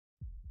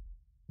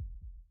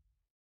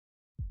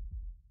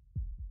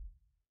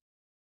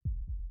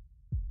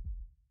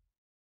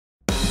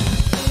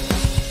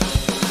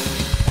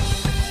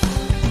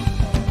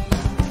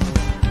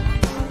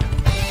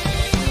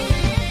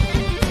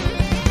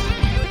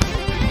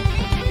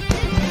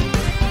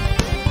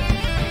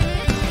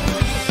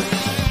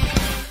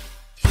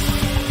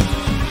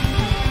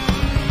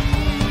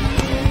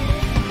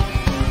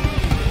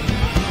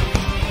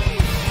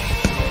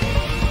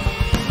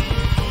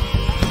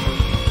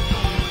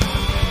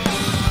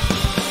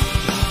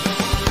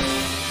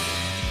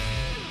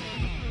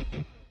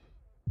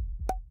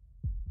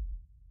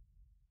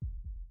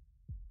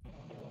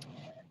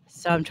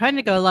So I'm trying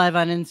to go live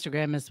on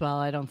Instagram as well.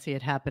 I don't see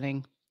it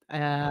happening.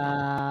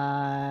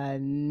 Not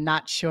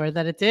sure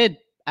that it did,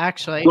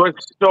 actually. You're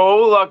so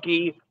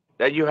lucky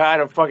that you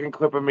had a fucking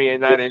clip of me in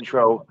that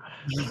intro.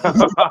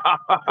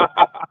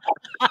 I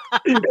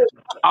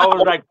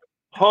was like,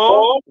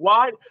 huh?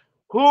 What?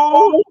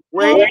 Who?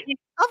 Wait.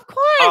 Of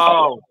course.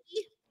 Oh.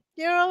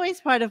 You're always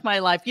part of my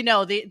life. You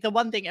know, the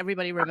one thing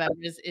everybody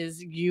remembers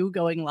is you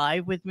going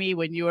live with me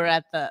when you were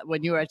at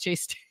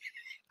Chase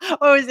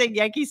or was it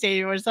Yankee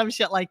Stadium or some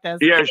shit like this.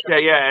 Yeah,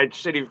 at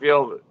Citi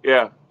Field.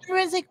 Yeah. I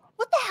was like,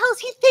 what the hell is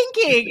he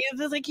thinking? It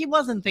was like he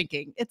wasn't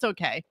thinking. It's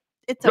okay.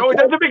 It's okay. No, it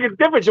doesn't make a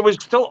difference. It was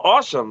still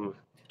awesome.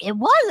 It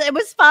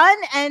was fun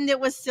and it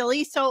was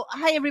silly. So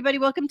hi everybody,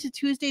 welcome to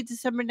Tuesday,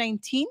 December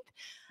 19th.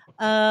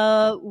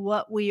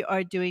 What we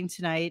are doing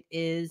tonight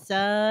is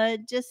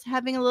just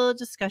having a little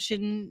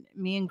discussion,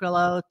 me and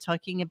Grillo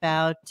talking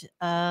about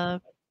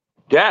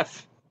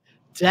death.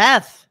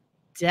 Death.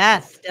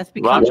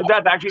 Lots of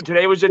death. Actually,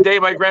 today was the day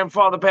my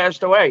grandfather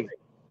passed away.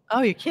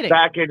 Oh, you're kidding.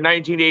 Back in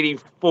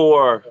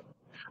 1984.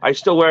 I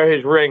still wear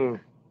his ring.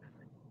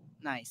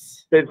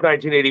 Nice. Since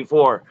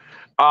 1984.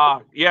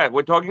 Yeah,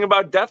 we're talking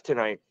about death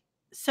tonight.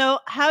 So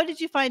how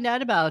did you find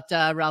out about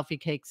Ralphie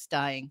Cakes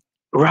dying?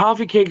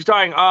 Ralphie Cakes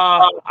dying.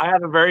 I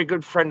have a very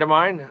good friend of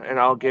mine, and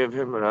I'll give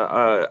him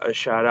a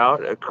shout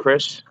out,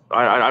 Chris.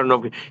 I don't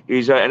know if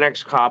he's an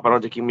ex-cop. I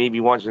don't think he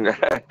maybe wants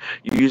to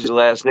use his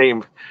last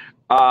name.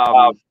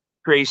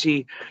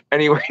 Tracy.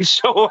 Anyway,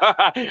 so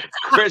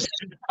Chris.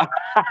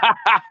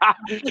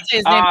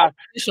 His name no,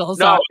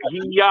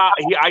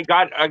 I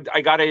got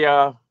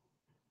a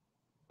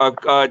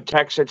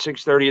text at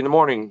 6:30 in the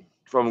morning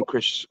from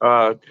Chris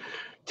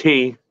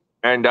T,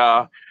 and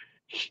that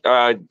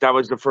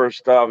was the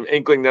first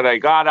inkling that I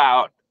got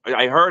out.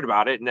 I heard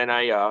about it, and then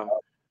I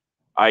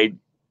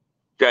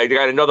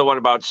got another one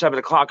about 7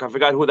 o'clock. I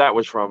forgot who that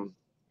was from,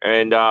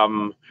 and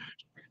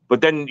but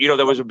then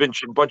there was a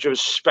bunch of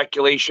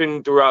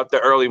speculation throughout the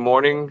early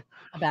morning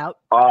about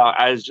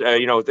as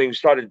things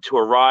started to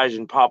arise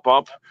and pop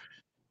up,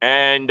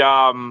 and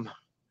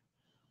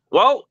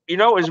well,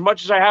 as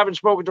much as I haven't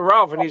spoken to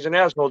Ralph and he's an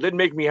asshole, it did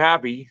make me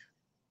happy.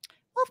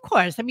 Well, of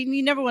course. I mean,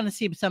 you never want to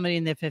see somebody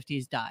in their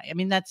 50s die. I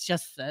mean, that's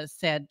just a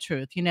sad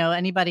truth.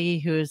 Anybody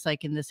who's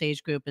like in this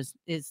age group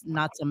is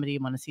not somebody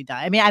you want to see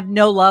die. I mean, I have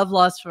no love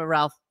lost for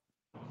Ralph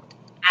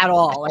at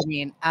all. I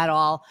mean, at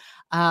all.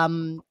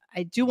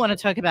 I do want to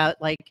talk about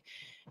I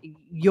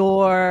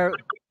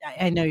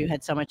know you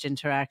had so much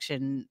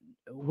interaction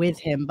with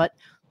him, but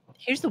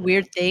here's the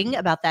weird thing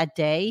about that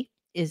day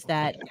is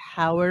that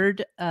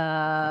Howard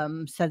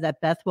said that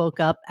Beth woke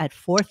up at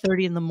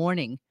 4:30 in the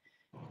morning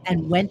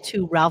and went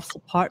to Ralph's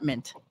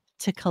apartment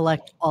to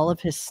collect all of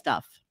his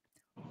stuff.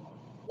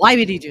 Why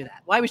would he do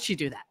that? Why would she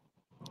do that?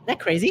 Is that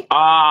crazy?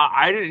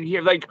 I didn't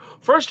hear.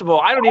 First of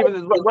all, I don't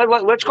even.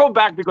 Let's go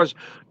back because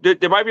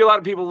there might be a lot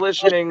of people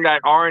listening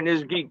that aren't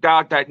as geeked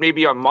out that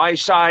maybe on my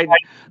side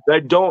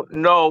that don't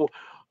know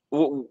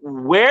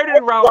where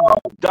did Ralph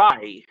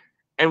die,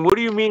 and what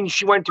do you mean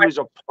she went to his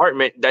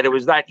apartment? That it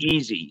was that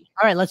easy?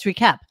 All right, let's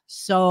recap.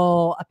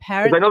 So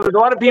apparently, I know there's a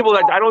lot of people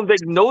that I don't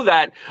think know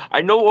that.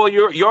 I know all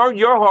your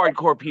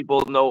hardcore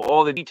people know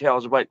all the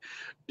details, but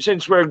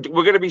since we're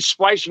going to be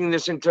splicing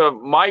this into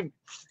my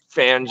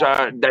fans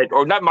or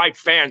not my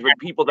fans, but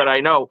people that I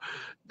know,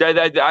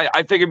 that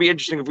I think it'd be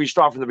interesting if we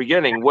start from the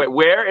beginning.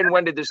 Where and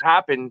when did this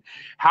happen?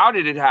 How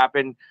did it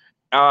happen?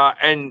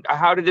 And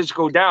how did this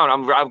go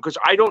down? Because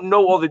I don't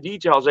know all the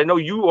details. I know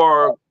you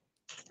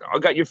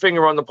got your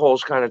finger on the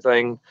pulse kind of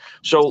thing.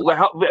 So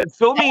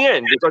fill me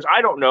in because I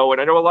don't know,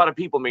 and I know a lot of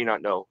people may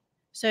not know.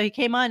 So he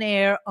came on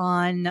air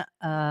on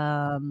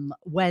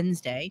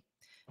Wednesday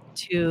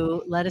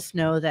to let us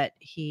know that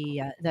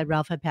that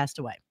Ralph had passed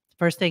away.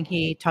 First thing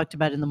he talked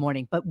about in the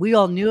morning, but we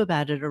all knew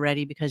about it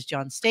already because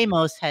John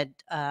Stamos had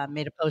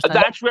made a post.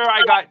 That's where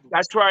I got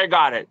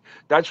it.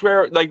 That's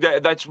where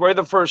that's where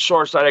the first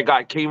source that I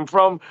got came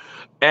from,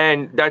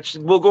 and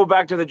we'll go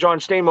back to the John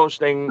Stamos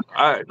thing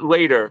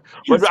later.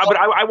 But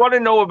I want to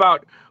know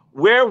about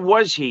where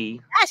was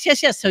he?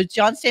 Yes. So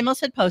John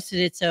Stamos had posted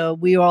it, so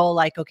we were all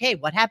like, okay,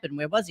 what happened?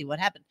 Where was he? What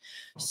happened?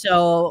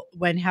 So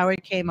when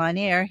Howard came on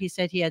air, he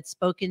said he had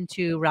spoken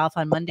to Ralph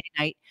on Monday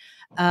night.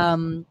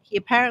 He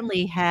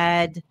apparently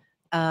had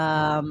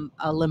a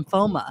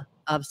lymphoma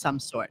of some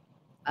sort,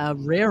 a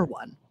rare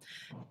one.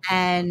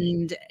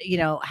 And,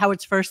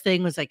 Howard's first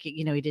thing was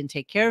he didn't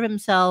take care of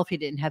himself. He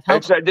didn't have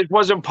help. This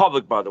wasn't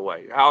public, by the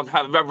way.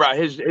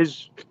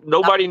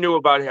 Nobody knew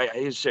about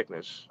his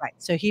sickness. Right.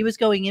 So he was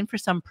going in for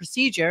some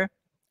procedure,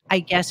 I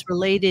guess,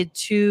 related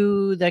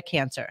to the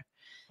cancer.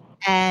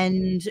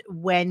 And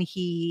when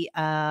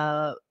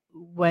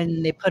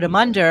they put him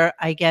under,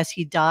 I guess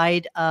he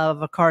died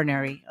of a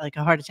coronary, like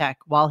a heart attack,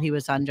 while he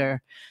was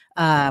under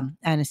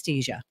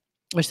anesthesia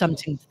or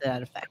something to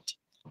that effect.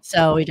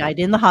 So he died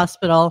in the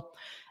hospital.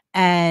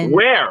 And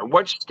where?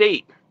 What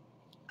state?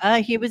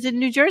 He was in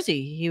New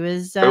Jersey. He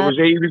was.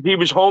 He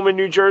was home in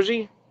New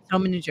Jersey.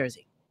 Home in New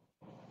Jersey.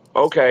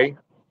 Okay.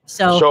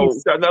 So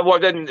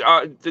then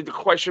the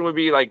question would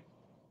be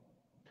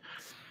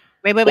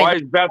Wait. Why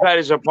is Beth at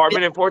his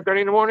apartment at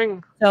 4:30 in the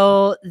morning?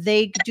 So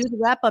they do the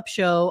wrap-up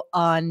show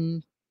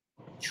on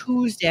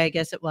Tuesday, I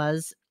guess it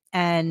was,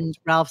 and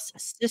Ralph's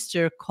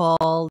sister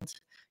called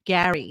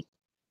Gary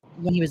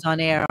when he was on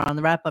air on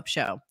the wrap-up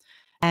show,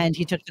 and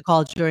he took the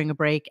call during a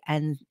break,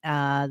 and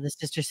the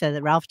sister said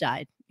that Ralph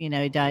died. He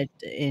died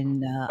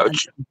in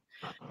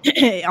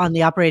on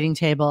the operating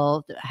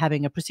table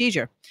having a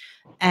procedure,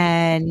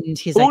 and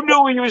he's Who like,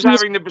 knew he was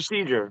having the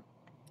procedure?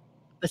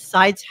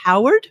 besides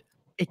Howard,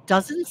 it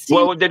doesn't seem.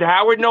 Well, did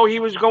Howard know he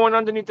was going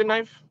underneath the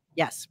knife?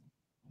 Yes.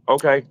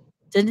 Okay.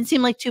 Didn't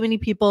seem like too many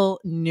people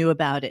knew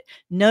about it.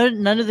 No,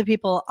 none of the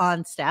people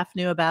on staff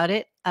knew about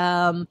it.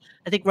 I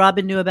think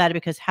Robin knew about it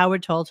because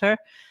Howard told her.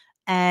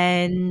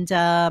 And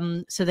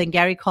so then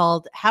Gary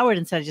called Howard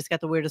and said, I just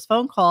got the weirdest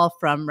phone call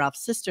from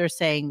Ralph's sister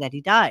saying that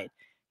he died.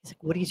 He's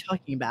like, what are you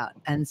talking about?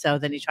 And so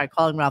then he tried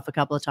calling Ralph a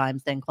couple of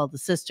times, then called the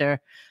sister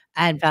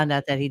and found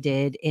out that he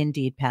did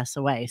indeed pass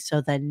away.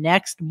 So the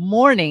next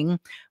morning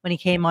when he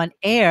came on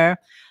air,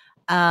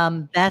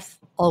 Beth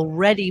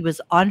already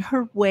was on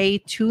her way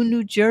to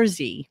New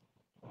Jersey.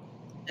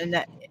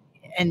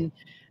 And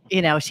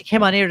she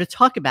came on air to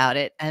talk about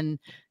it and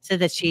said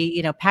that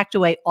she, packed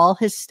away all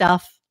his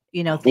stuff,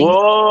 things.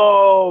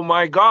 Whoa,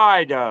 my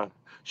God.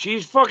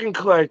 She's fucking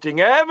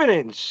collecting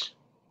evidence.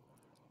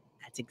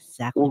 That's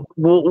exactly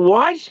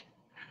what?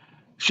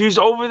 She's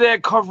over there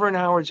covering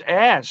Howard's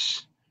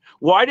ass.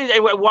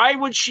 Why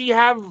would she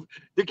have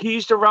the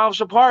keys to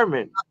Ralph's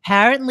apartment?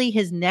 Apparently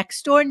his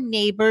next door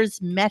neighbors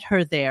met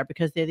her there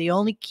because they're the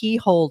only key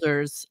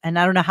holders. And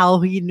I don't know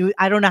how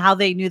I don't know how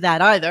they knew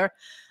that either.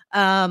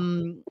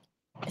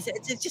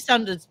 It just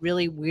sounded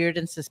really weird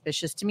and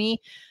suspicious to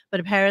me.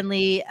 But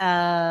apparently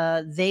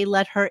they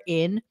let her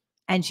in,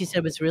 and she said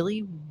it was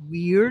really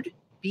weird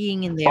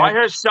being in there by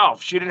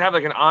herself. She didn't have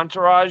like an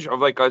entourage of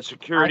like a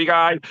security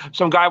guy,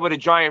 some guy with a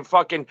giant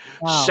fucking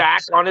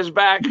sack on his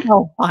back.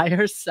 No, by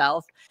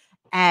herself.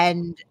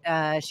 And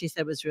she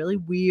said it was really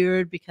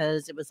weird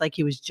because it was like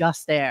he was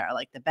just there.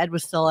 Like the bed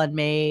was still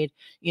unmade.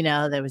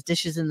 There was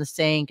dishes in the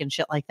sink and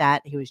shit like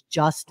that. He was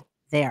just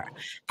there.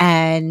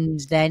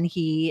 And then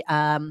she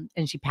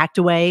packed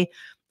away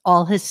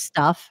all his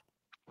stuff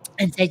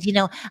and said,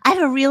 I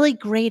have a really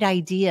great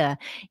idea.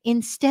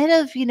 Instead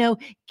of,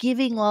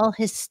 giving all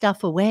his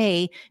stuff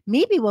away,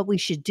 maybe what we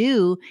should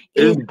do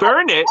is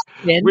burn it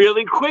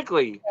really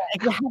quickly.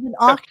 Have an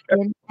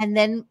auction, and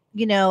then,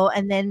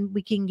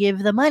 we can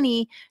give the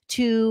money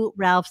to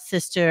Ralph's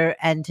sister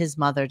and his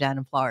mother down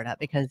in Florida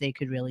because they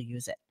could really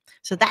use it.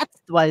 So that's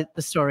the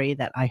story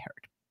that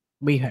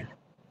we heard.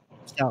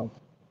 So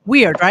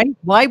weird, right?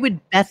 Why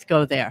would Beth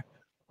go there?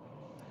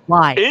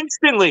 Why?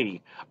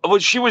 Instantly. Well,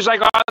 she was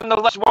like on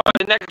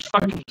the next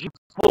fucking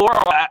floor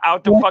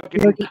out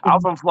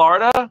from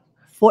Florida.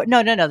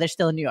 No, they're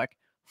still in New York.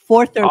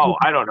 4:30. Oh,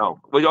 I don't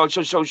know.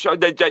 So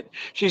that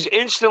she's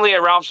instantly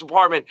at Ralph's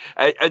apartment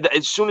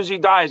as soon as he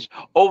dies,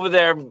 over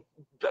there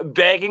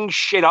bagging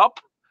shit up.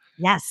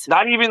 Yes.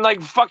 Not even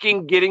like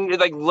fucking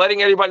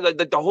letting everybody like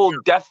the whole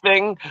death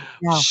thing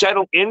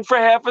settle in for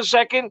half a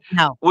second.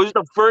 No. Was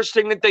the first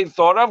thing that they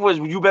thought of was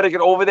you better get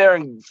over there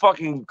and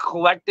fucking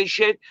collect this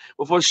shit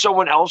before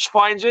someone else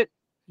finds it?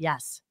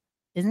 Yes.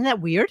 Isn't that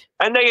weird?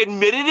 And they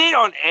admitted it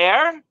on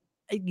air?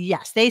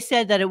 Yes, they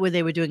said that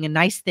they were doing a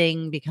nice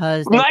thing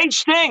because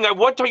nice thing.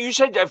 What you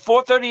said at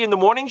 4:30 in the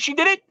morning she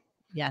did it?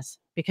 Yes,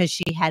 because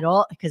he has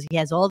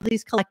all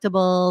these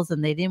collectibles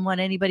and they didn't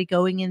want anybody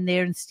going in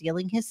there and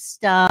stealing his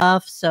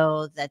stuff,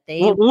 so that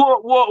they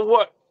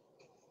what?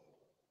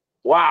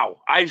 Wow,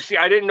 I see.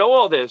 I didn't know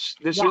all this.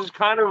 This is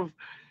kind of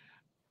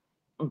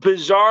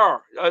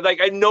bizarre.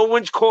 No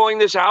one's calling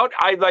this out.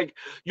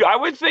 I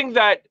would think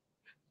that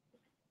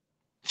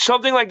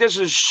something like this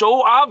is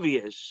so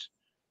obvious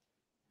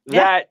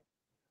that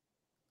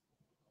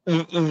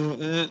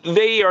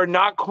they are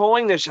not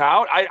calling this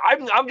out.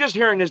 I'm just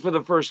hearing this for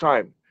the first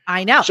time.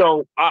 I know.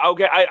 So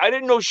okay, I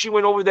didn't know she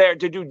went over there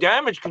to do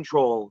damage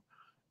control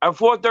at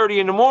 4:30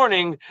 in the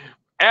morning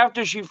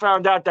after she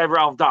found out that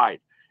Ralph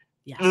died.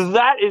 Yes.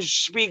 That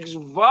speaks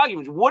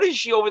volumes. What is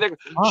she over there?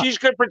 She's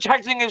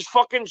protecting his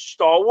fucking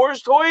Star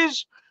Wars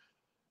toys?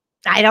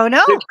 I don't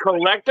know. His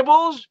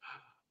collectibles?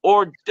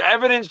 Or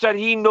evidence that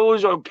he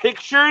knows, or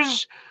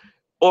pictures,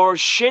 or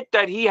shit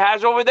that he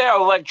has over there,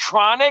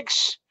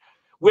 electronics?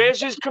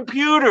 Where's his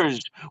computers?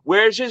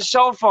 Where's his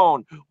cell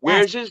phone?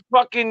 Where's his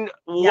fucking...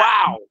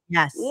 Wow.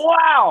 Yes.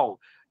 Wow.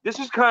 This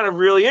is kind of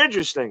really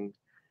interesting.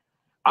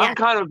 I'm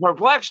kind of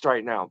perplexed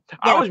right now.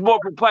 I was more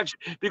perplexed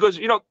because,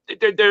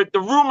 the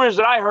rumors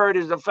that I heard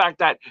is the fact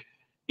that,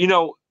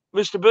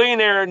 Mr.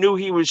 Billionaire knew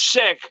he was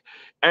sick,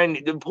 and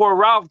the poor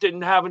Ralph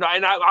didn't have it.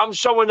 And I'm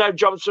someone that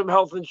jumped from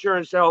health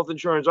insurance to health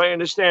insurance. I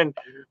understand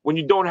when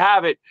you don't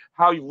have it,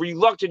 how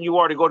reluctant you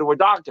are to go to a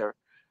doctor.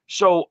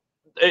 So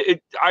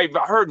I've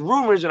heard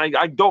rumors, and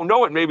I don't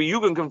know it. Maybe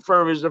you can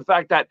confirm, is the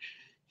fact that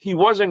he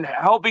wasn't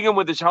helping him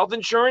with his health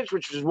insurance,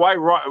 which is why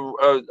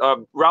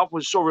Ralph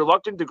was so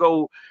reluctant to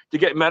go to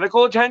get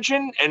medical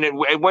attention. And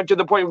it went to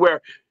the point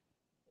where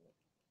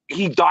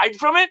he died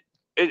from it.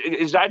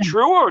 Is that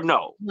true or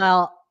no?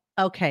 Well,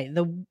 Okay,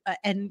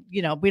 and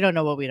we don't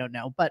know what we don't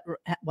know, but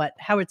what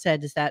Howard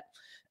said is that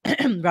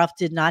Ralph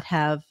did not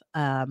have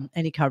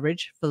any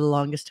coverage for the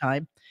longest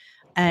time,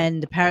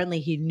 and apparently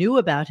he knew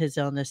about his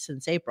illness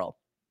since April,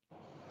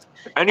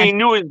 And and he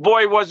knew his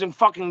boy wasn't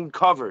fucking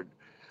covered.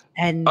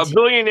 and A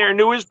billionaire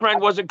knew his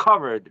friend wasn't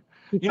covered.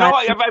 he You know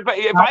finally what?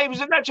 If I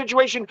was in that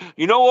situation,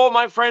 all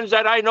my friends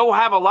that I know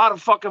have a lot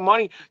of fucking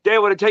money, they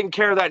would have taken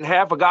care of that in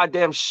half a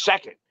goddamn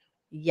second.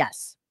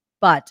 yes,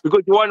 but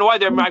Because you want to know why?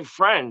 They're my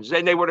friends,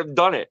 and they would have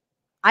done it.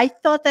 I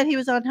thought that he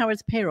was on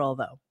Howard's payroll,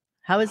 though.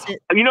 How is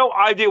it?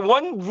 I did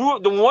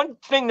the one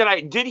thing that I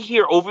did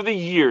hear over the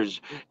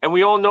years, and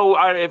we all know,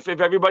 if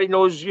everybody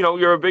knows,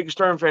 you're a big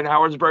Stern fan.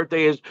 Howard's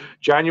birthday is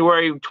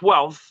January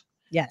 12th,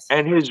 Yes.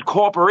 and his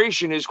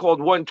corporation is called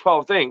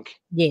 112th Inc.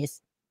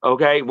 Yes.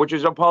 Okay, which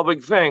is a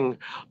public thing.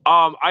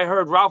 I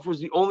heard Ralph was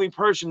the only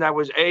person that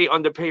was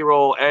under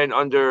payroll and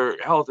under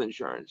health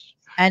insurance.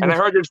 And I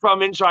heard this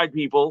from inside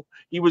people.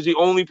 He was the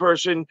only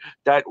person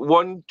that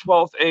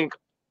 112th Inc.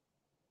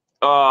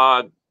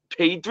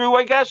 Paid through,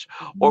 I guess,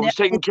 or was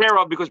taken care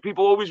of, because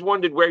people always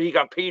wondered where he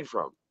got paid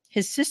from.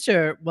 His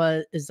sister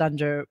was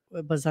under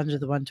the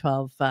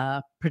 112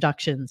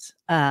 Productions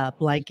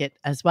blanket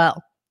as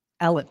well,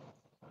 Ellen.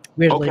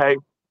 Weirdly. Okay.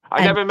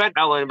 I never met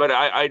Ellen, but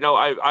I know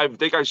I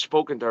think I've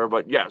spoken to her.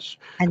 But yes,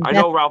 I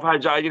know Ralph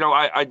has.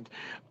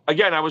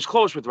 Again, I was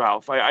close with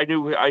Ralph. I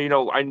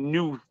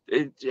knew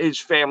his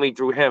family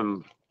through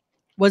him.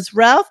 Was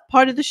Ralph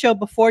part of the show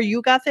before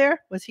you got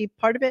there? Was he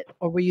part of it,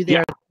 or were you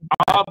there?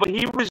 Yeah. But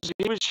he was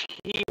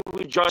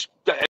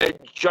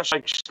just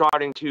like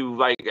starting to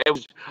like. It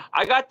was.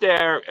 I got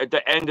there at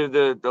the end of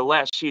the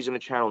last season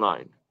of Channel 9.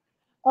 Okay.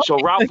 So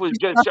Ralph was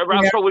just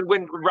Ralph. So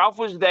when Ralph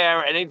was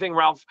there, anything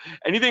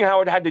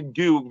Howard had to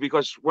do,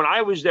 because when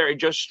I was there, it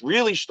just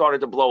really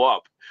started to blow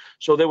up.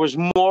 So there was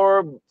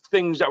more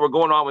things that were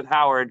going on with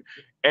Howard,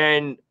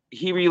 and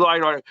he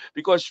relied on it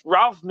because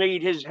Ralph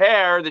made his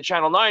hair the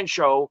Channel 9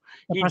 show.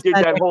 He did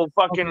that whole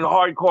fucking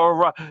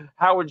hardcore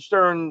Howard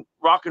Stern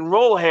rock and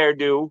roll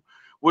hairdo,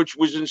 which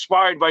was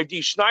inspired by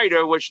Dee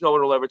Snider, which no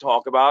one will ever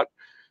talk about.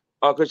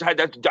 Because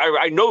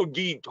I know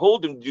Dee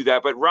told him to do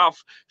that, but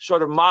Ralph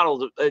sort of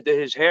modeled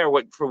his hair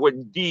for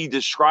what Dee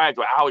described,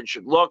 how it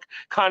should look,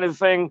 kind of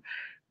thing.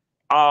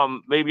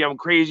 Maybe I'm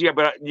crazy,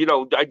 but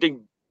I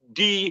think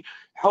Dee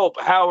helped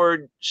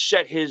Howard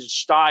set his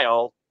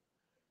style,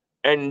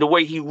 and the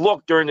way he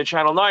looked during the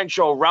Channel 9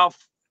 show.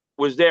 Ralph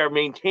was there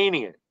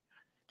maintaining it,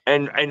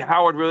 and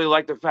Howard really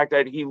liked the fact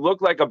that he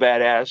looked like a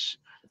badass.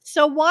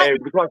 So what?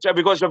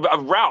 Because of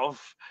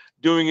Ralph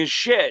doing his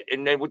shit,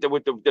 and then with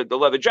the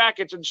leather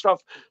jackets and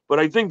stuff. But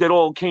I think that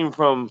all came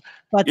from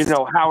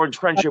Howard's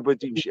friendship with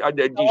Dee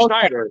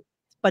Snider.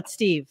 But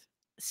Steve,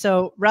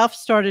 so Ralph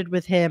started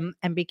with him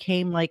and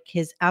became like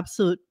his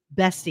absolute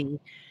bestie.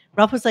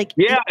 Ralph was like,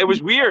 yeah, it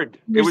was weird.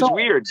 It was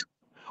weird.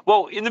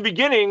 Well, in the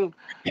beginning,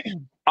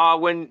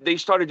 when they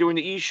started doing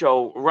the E!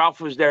 Show, Ralph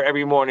was there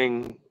every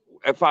morning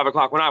at 5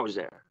 o'clock when I was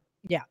there.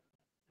 Yeah,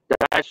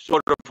 that's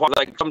sort of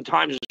like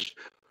sometimes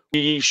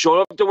we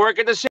showed up to work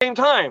at the same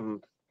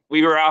time.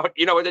 We were out,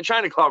 at the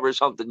China Club or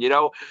something,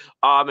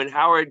 and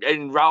Howard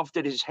and Ralph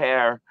did his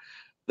hair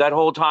that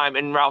whole time,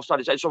 and Ralph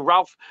started. So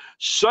Ralph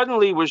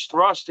suddenly was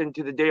thrust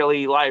into the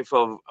daily life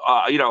of,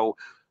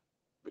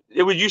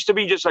 it used to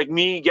be just like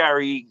me,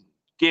 Gary,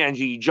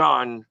 Ganji,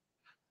 John,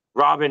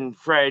 Robin,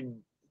 Fred,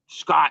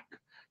 Scott,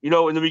 in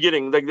the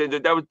beginning, like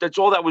that's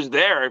all that was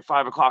there at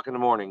 5 o'clock in the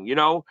morning,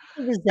 and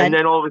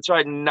then all of a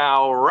sudden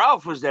now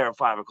Ralph was there at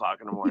 5 o'clock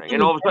in the morning,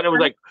 and all of a sudden it was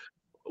like,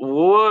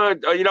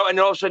 what, and then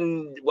all of a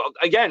sudden, well,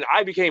 again,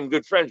 I became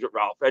good friends with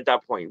Ralph at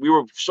that point. We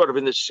were sort of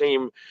in the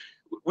same,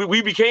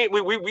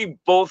 we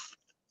both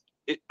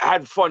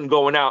had fun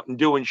going out and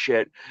doing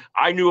shit.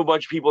 I knew a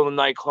bunch of people in the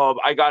nightclub.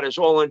 I got us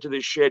all into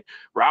this shit.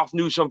 Ralph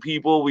knew some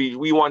people.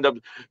 We wound up,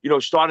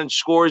 starting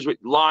Scores with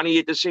Lonnie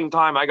at the same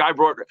time. I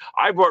brought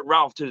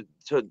Ralph to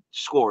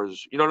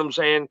Scores. You know what I'm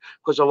saying?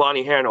 Because of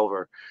Lonnie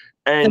Hanover,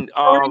 and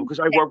because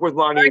I work with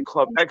Lonnie at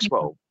Club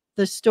Expo.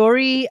 The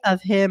story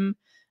of him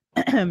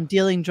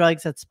dealing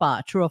drugs at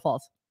Spa, true or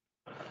false?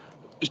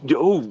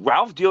 Oh,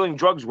 Ralph dealing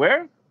drugs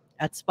where?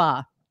 At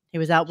Spa. He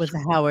was out with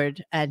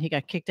Howard, and he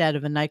got kicked out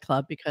of a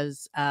nightclub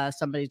because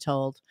somebody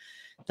told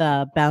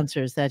the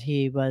bouncers that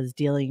he was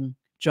dealing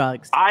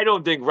drugs. I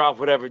don't think Ralph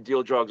would ever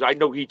deal drugs. I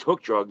know he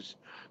took drugs,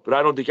 but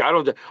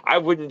I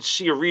wouldn't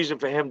see a reason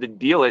for him to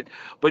deal it.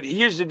 But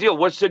here's the deal.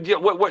 What's the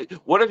deal?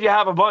 What if you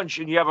have a bunch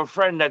and you have a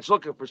friend that's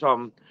looking for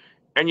something,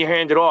 and you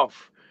hand it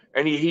off,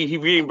 and he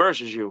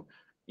reimburses you?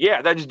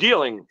 Yeah, that's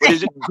dealing. But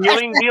is it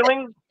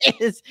dealing?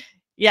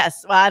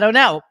 Yes. Well, I don't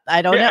know.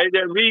 know.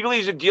 Legally,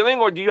 is it dealing,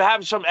 or do you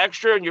have some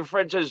extra and your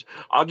friend says,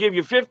 I'll give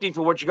you 50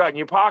 for what you got in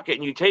your pocket,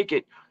 and you take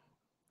it?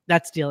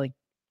 That's dealing.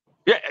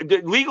 Yeah,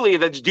 legally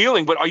that's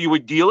dealing, but are you a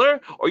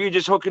dealer, or are you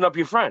just hooking up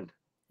your friend?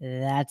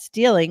 That's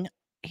dealing.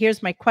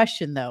 Here's my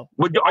question, though.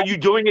 Are you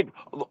doing it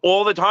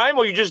all the time,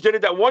 or you just did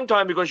it that one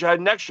time because you had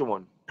an extra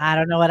one? I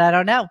don't know what I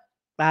don't know.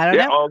 I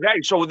don't know.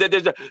 Okay. So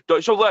there's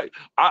so look,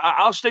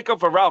 I'll stick up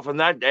for Ralph in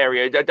that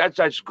area.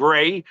 That's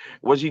gray.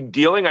 Was he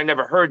dealing? I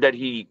never heard that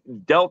he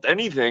dealt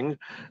anything.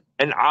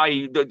 And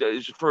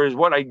for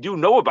what I do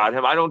know about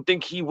him, I don't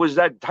think he was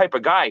that type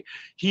of guy.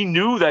 He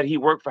knew that he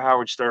worked for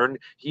Howard Stern.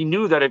 He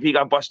knew that if he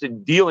got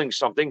busted dealing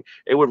something,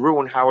 it would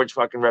ruin Howard's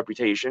fucking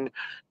reputation.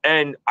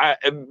 And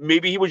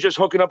maybe he was just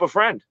hooking up a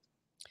friend.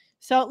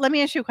 So let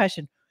me ask you a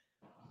question.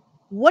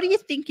 What do you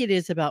think it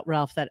is about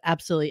Ralph that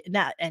absolutely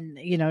not? And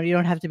you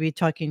don't have to be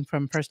talking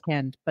from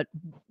firsthand, but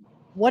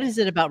what is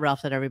it about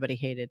Ralph that everybody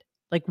hated?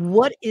 Like,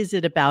 what is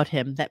it about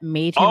him that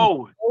made him?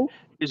 Oh,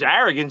 his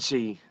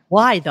arrogancy.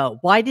 Why though?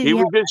 Why did he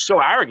was just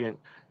so arrogant?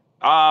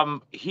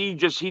 He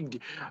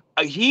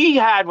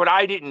had what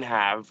I didn't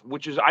have,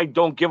 which is I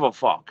don't give a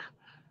fuck.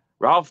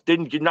 Ralph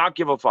did not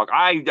give a fuck.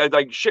 I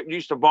like shit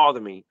used to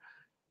bother me.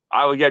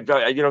 I would get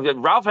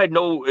Ralph had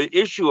no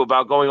issue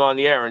about going on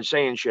the air and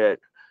saying shit.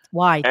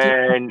 Why?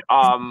 And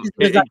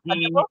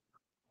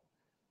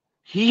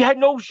he had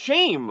no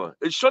shame.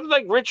 It's sort of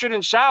like Richard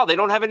and Sal. They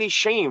don't have any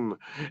shame.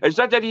 It's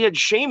not that he had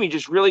shame.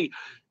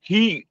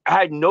 He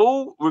had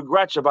no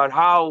regrets about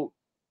how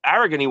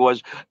arrogant he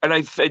was. And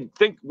I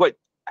think what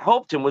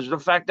helped him was the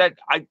fact that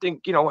I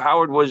think,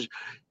 Howard was,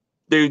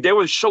 they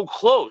were so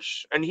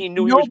close and he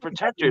knew he was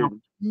protected.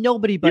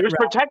 Nobody but he was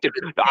Ralph. protected.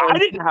 I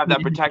didn't have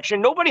that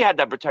protection. Nobody had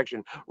that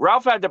protection.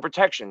 Ralph had the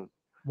protection.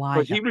 Why?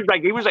 Because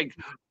he was like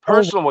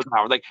personal with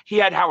Howard. Like he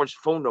had Howard's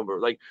phone number.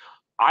 Like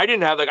I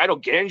didn't have. Like I know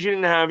Ganji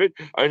didn't have it.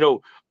 I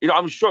know.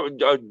 I'm sure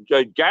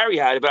Gary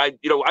had it, but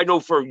I know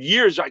for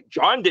years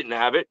John didn't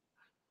have it.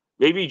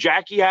 Maybe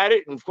Jackie had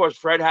it, and of course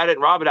Fred had it,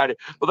 and Robert had it.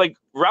 But like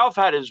Ralph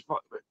had his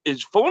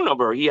phone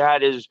number. He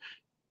had his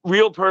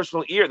real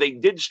personal ear. They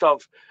did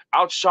stuff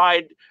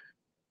outside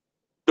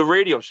the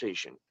radio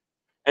station.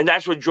 And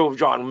that's what drove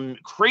John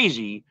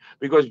crazy,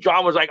 because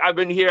John was like, I've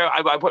been here.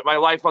 I put my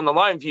life on the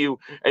line for you.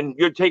 And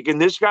you're taking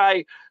this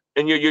guy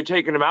and you're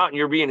taking him out and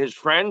you're being his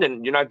friend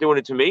and you're not doing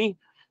it to me.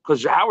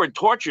 Because Howard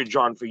tortured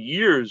John for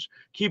years,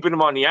 keeping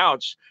him on the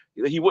outs.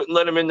 He wouldn't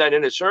let him in that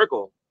inner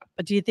circle.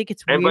 But do you think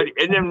it's weird?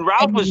 And then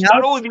Ralph was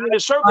not only the inner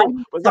circle,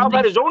 but Ralph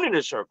had his own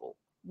inner circle.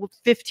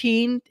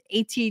 15,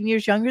 18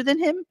 years younger than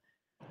him?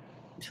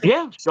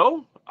 Yeah.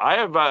 So I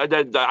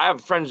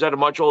have friends that are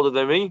much older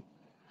than me.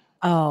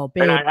 Oh,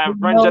 babe, and I have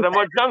friends that are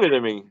much younger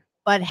than me.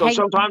 But so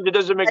sometimes it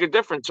doesn't make a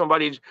difference.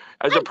 Somebody's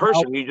as a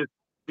person, he just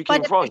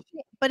became fun.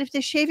 But if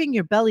they're shaving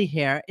your belly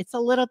hair, it's a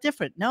little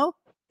different, no?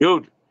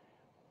 Dude,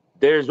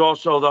 there's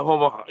also the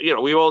homo.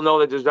 We all know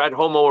that there's that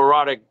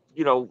homoerotic,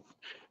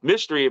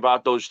 mystery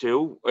about those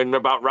two and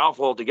about Ralph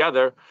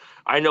altogether.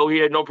 I know he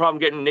had no problem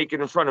getting naked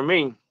in front of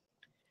me.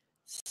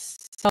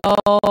 So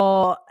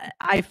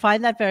I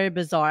find that very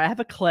bizarre. I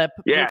have a clip.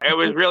 Yeah, it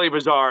was really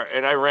bizarre,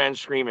 and I ran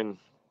screaming.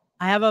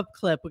 I have a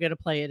clip. We're gonna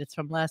play it. It's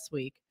from last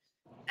week.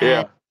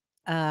 Yeah.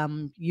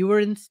 And, you were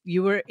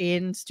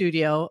in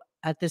studio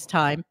at this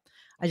time.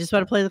 I just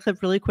want to play the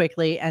clip really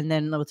quickly, and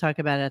then we'll talk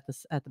about it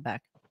at the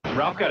back.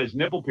 Ralph got his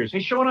nipple pierced. Hey,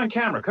 show it on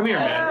camera. Come here,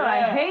 man. Oh,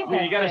 I hate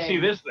that. You got to see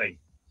this thing.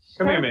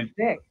 Come here, man.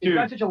 Thick. It's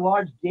got such a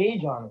large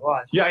gauge on it.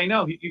 Watch. Yeah, I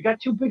know. You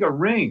got too big a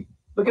ring.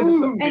 Look at this.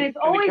 And it's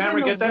always the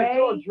camera in the get that? way. It's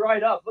all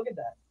dried up. Look at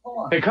that.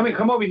 Hold on. Hey,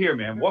 come over here,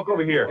 man. Walk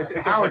over here.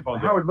 Howard,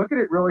 look at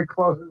it really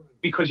close.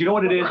 Because you know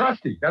what it is?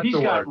 Crusty. That's He's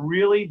the got word.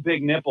 really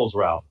big nipples,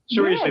 Ralph.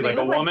 Seriously, like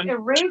a woman.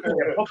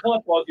 Pull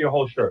up your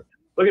whole shirt.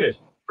 Look at this.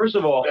 First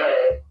of all.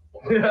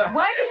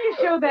 Why did you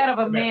show that of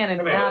a man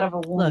and not of a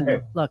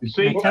woman? Look. You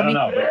see? Tell me.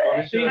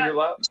 You see your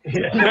lap?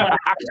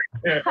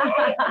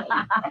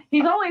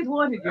 He's always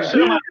wanted you.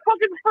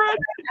 Fucking Fred.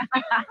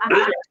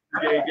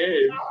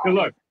 Hey,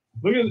 look.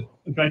 Look at.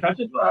 Can I touch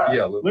it?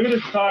 Yeah. Look at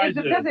the size.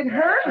 Does it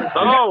hurt?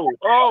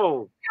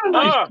 Oh,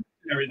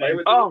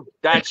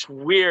 that's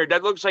weird.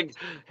 That looks like,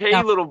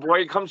 hey, little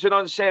boy, comes in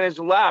on Santa's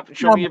lap and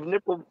show me your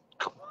nipple.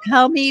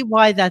 Tell me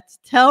why that's.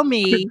 Tell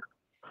me.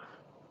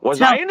 Was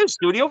I in the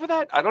studio for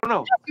that? I don't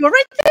know. You were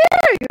right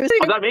there. Was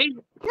that me?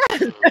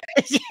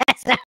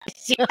 Yes, that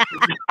was you.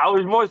 I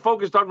was more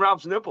focused on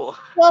Ralph's nipple.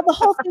 Well, the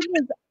whole thing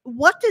is,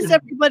 what does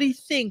everybody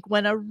think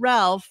when a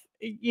Ralph,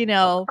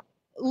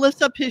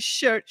 lifts up his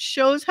shirt,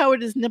 shows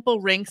Howard his nipple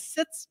ring,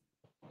 sits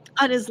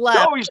on his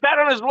lap? No, he sat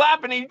on his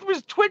lap and he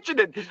was twitching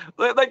it.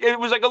 Like it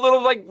was like a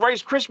little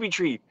Rice Krispie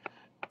treat.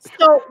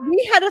 So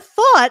we had a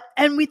thought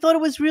and we thought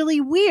it was really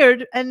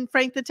weird. And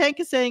Frank the Tank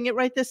is saying it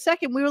right this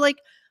second. We were like,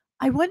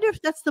 I wonder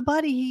if that's the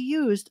body he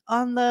used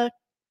on the.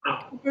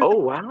 Oh,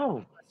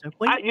 wow.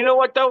 You know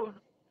what, though?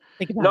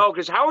 No,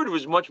 because Howard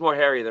was much more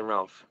hairy than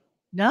Ralph.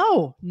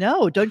 No.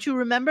 Don't you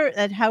remember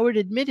that Howard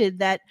admitted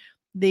that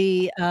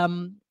the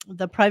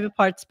private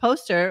parts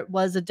poster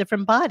was a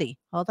different body?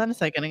 Hold on a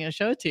second. I'm going to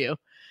show it to you.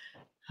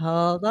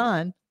 Hold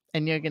on.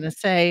 And you're going to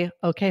say,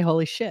 okay,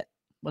 holy shit.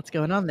 What's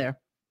going on there?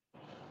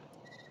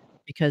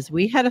 Because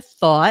we had a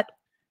thought.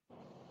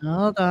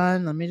 Hold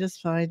on. Let me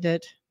just find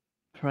it.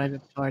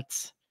 Private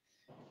parts.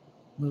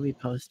 Movie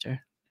poster.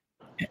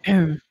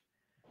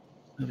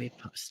 Movie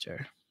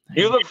poster.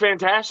 You look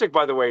fantastic,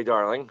 by the way,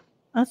 darling.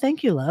 Oh,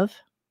 thank you, love.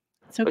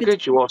 So look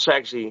at you, all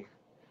sexy.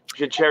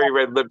 Your cherry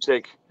red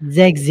lipstick. What do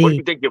Zegzy.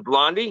 you think? You're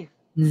Blondie?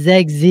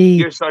 Zegzy.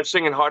 You're gonna start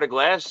singing Heart of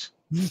Glass?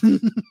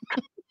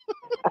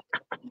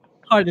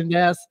 Hard and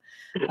ass.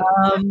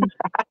 All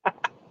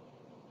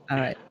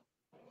right.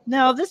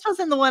 No, this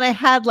wasn't the one I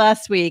had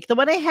last week. The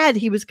one I had,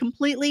 he was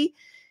completely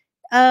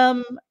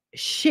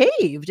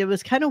shaved. It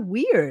was kind of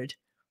weird.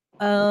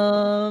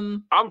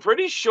 I'm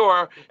pretty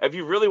sure if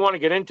you really want to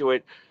get into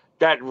it,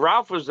 that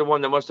Ralph was the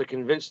one that must have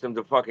convinced him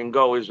to fucking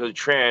go as a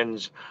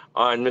trans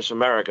on Miss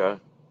America.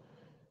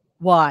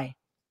 Why?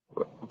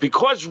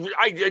 Because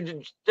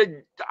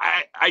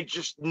I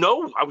just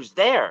know I was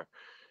there.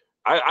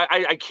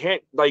 I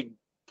can't like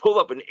pull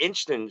up an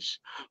instance,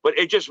 but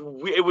it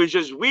was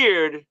just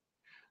weird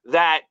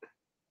that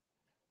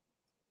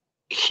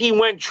he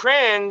went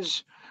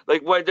trans,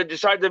 like when they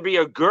decided to be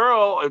a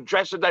girl and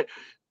dressed as that.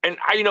 And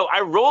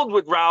I rolled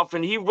with Ralph,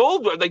 and he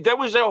rolled with, like, there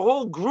was a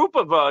whole group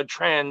of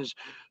trannies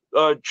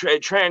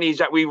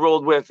that we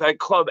rolled with at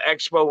Club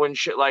Expo and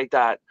shit like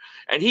that.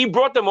 And he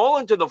brought them all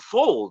into the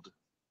fold.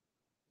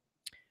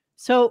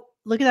 So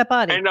look at that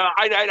body. And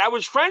I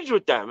was friends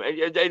with them,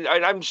 and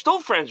I'm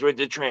still friends with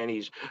the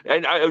trannies.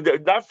 And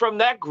not from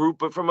that group,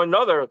 but from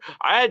another.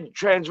 I had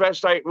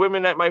transvestite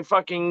women at my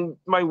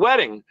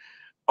wedding.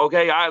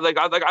 Okay,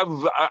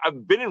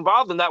 I've been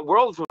involved in that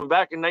world from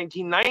back in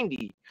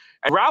 1990.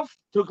 And Ralph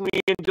took me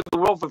into the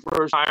world for the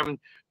first time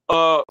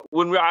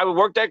when I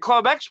worked at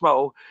Club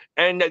Expo,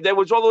 and there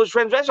was all those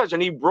transvestites,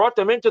 and he brought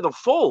them into the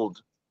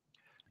fold.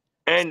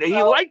 And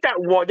he liked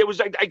that one. There was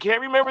like, I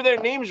can't remember their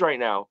names right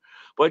now,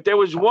 but there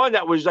was one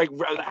that was like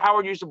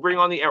Howard used to bring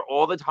on the air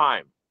all the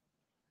time.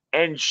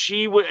 And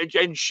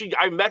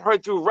I met her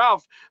through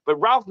Ralph, but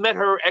Ralph met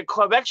her at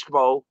Club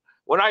Expo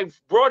when I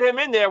brought him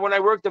in there when I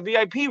worked the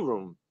VIP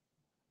room.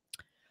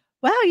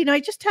 Wow, I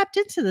just tapped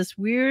into this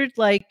weird,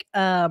 like,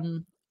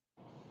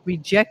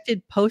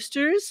 rejected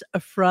posters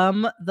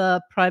from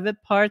the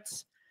Private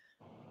Parts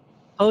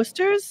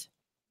posters.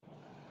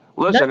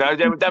 Listen,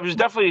 that was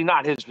definitely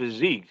not his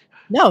physique.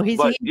 No,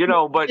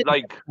 but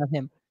like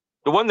him.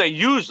 The one they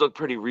used looked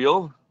pretty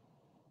real.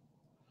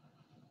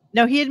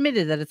 No, he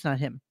admitted that it's not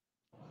him.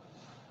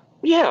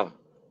 Yeah.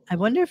 I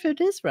wonder if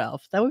it is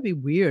Ralph. That would be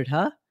weird,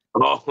 huh?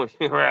 Oh,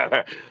 he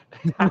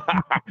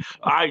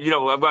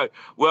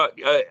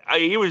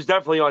was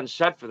definitely on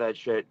set for that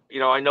shit.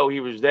 I know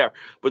he was there,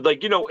 but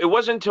like, it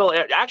wasn't until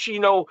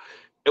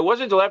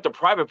after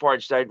Private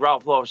Parts that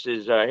Ralph lost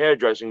his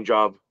hairdressing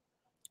job.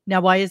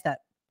 Now, why is that?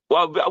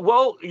 Well,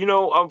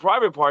 on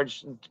Private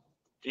Parts,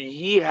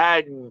 he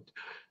had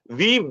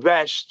the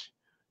best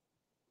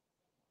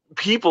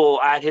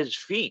people at his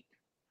feet,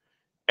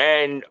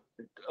 and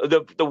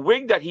the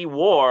wig that he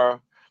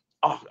wore.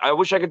 Oh, I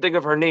wish I could think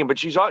of her name, but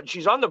she's on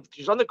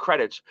the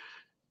credits.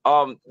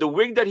 The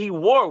wig that he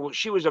wore,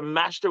 she was a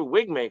master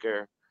wig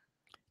maker,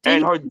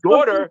 and her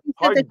daughter,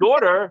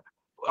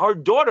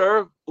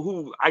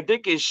 who I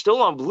think is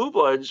still on Blue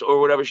Bloods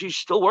or whatever, she's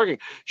still working.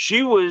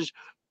 She was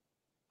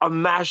a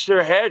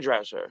master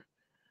hairdresser.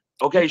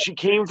 Okay, she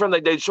came from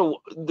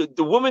the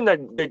woman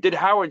that did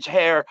Howard's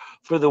hair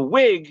for the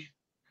wig,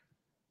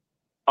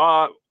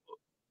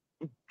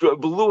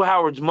 blew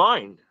Howard's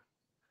mind.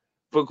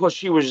 Because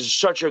she was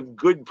such a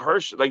good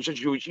person, like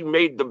she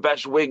made the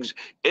best wigs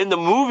in the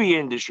movie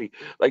industry,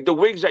 like the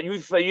wigs that you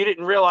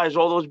didn't realize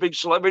all those big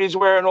celebrities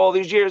wearing all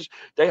these years.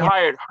 They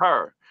hired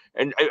her,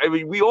 and I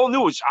mean, we all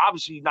knew it's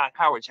obviously not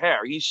Howard's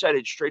hair. He said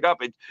it straight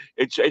up.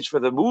 It's for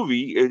the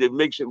movie. It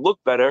makes it look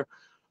better.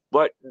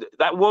 But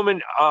that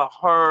woman,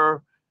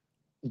 her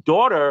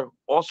daughter,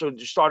 also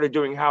started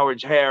doing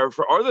Howard's hair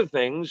for other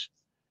things.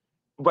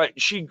 But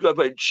she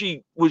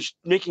was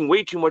making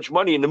way too much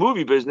money in the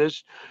movie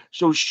business,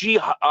 so she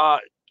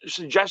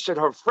suggested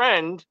her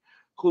friend,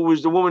 who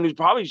was the woman who's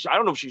probably, I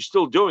don't know if she's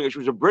still doing it. She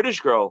was a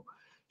British girl.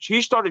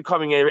 She started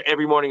coming in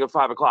every morning at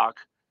 5:00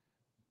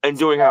 and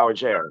doing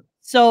Howard's hair.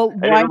 So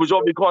it was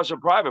all because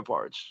of Private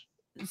Parts.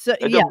 So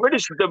and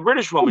the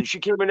British woman, she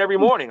came in every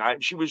morning.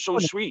 She was so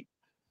sweet.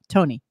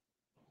 Tony.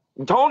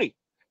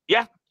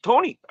 Yeah,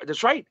 Tony.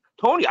 That's right,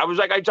 Tony. I was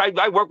like,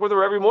 I worked with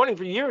her every morning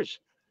for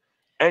years.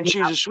 And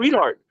she's a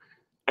sweetheart.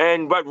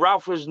 But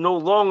Ralph was no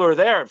longer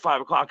there at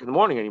 5:00 in the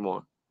morning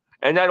anymore.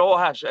 And that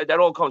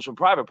all comes from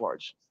Private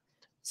Parts.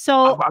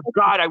 So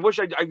God, I wish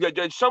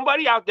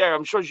somebody out there,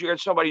 I'm sure you got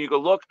somebody you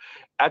could look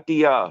at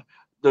the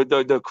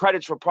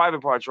credits for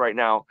Private Parts right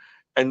now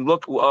and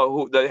look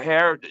who the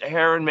hair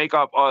and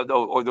makeup or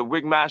the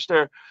wig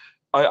master.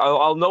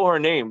 I'll know her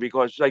name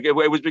because it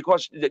was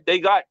because they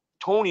got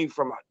Tony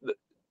from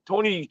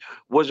Tony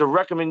was a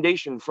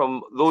recommendation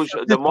from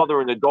the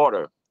mother and the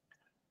daughter.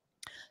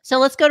 So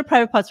let's go to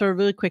Private Parts for a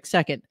really quick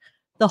second.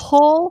 The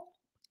whole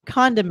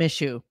condom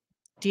issue.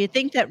 Do you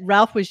think that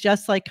Ralph was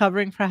just like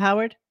covering for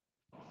Howard?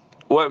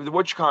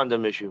 Which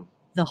condom issue?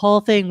 The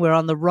whole thing where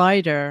on the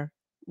rider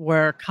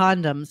were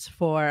condoms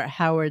for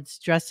Howard's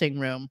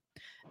dressing room.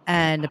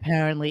 And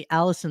apparently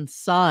Allison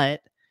saw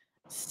it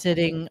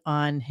sitting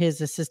on his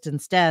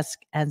assistant's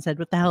desk and said,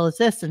 "What the hell is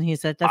this?" And he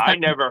said, I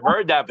never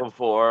heard that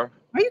before.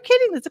 Are you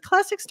kidding? That's a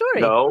classic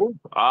story. No,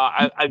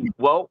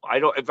 well, I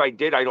don't. If I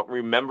did, I don't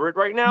remember it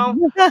right now.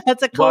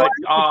 That's a But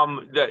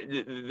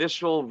classic.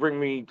 this will bring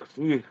me.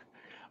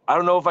 I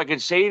don't know if I can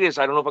say this.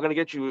 I don't know if I'm going to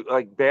get you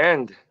like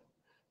banned,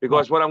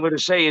 because what I'm going to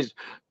say is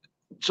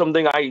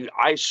something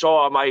I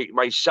saw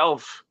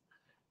myself,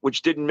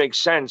 which didn't make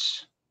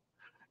sense,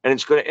 and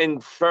it's going to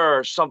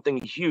infer something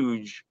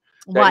huge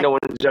that no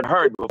one's ever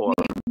heard before.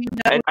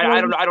 And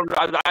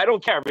I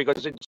don't care,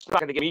 because it's not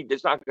going to get me.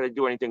 It's not going to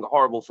do anything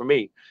horrible for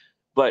me.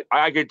 But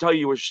I could tell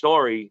you a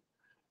story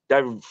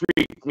that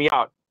freaked me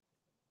out,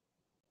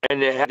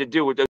 and it had to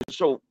do with this.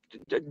 So,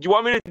 do you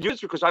want me to do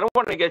this? Because I don't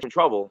want to get you in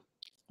trouble.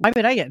 Why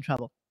would I get in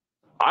trouble?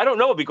 I don't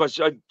know, because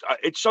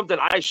it's something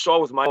I saw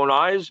with my own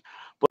eyes,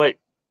 but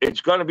it's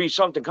going to be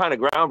something kind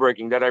of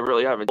groundbreaking that I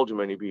really haven't told too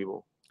many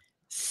people.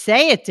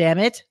 Say it, damn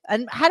it.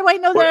 And how do I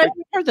know that I've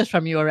heard this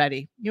from you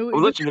already?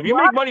 Listen, if you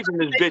make money from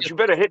this bitch, you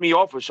better hit me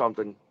off with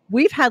something.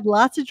 We've had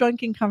lots of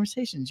drunken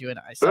conversations, you and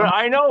I. So.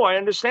 I know, I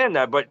understand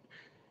that. But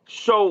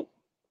so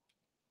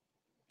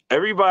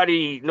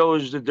everybody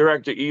knows the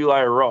director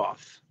Eli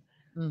Roth.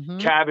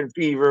 Cabin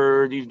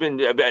Fever, he's been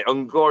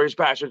Glorious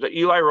Bastards.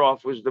 Eli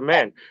Roth was the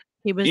man.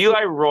 He was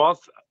Eli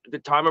Roth, at the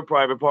time of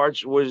Private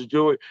Parts, was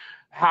doing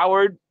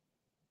Howard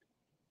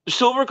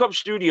Silver Cup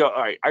Studio.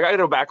 All right, I got to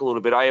go back a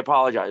little bit. I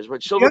apologize,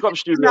 but Silver Cup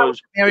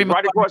Studios is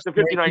right across the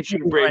 59th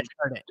Street Bridge.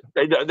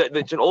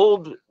 It's an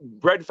old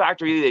bread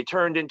factory. They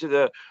turned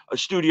into a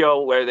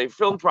studio where they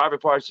filmed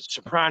Private Parts, The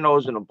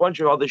Sopranos, and a bunch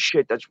of other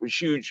shit that was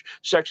huge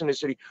section of the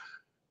city.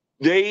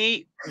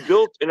 They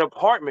built an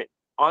apartment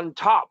on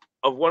top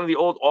of one of the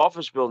old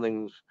office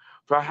buildings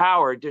for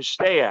Howard to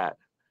stay at.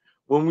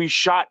 When we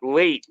shot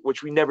late,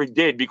 which we never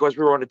did because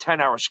we were on a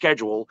 10-hour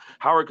schedule,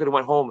 Howard could have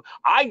went home.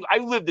 I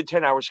lived a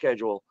 10-hour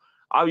schedule.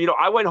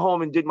 I went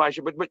home and did my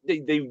shit, but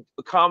they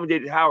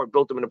accommodated Howard,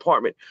 built him an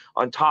apartment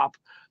on top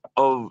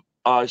of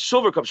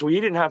Silver Cup, so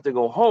he didn't have to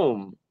go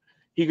home.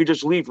 He could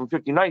just leave from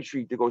 59th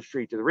Street to go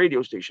straight to the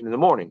radio station in the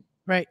morning.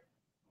 Right.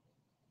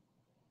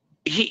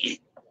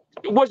 It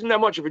wasn't that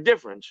much of a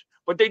difference,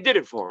 but they did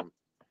it for him.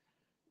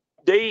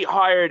 They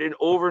hired an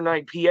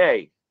overnight PA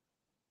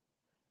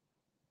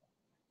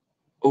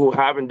who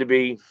happened to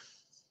be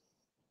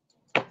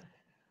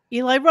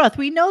Eli Roth.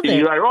 We know that.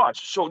 Eli Roth.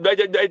 So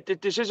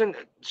this isn't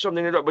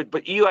something that,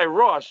 but Eli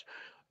Roth,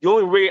 the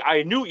only way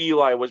I knew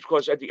Eli was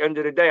because at the end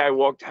of the day, I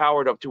walked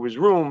Howard up to his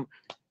room,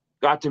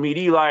 got to meet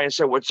Eli and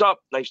said, "What's up?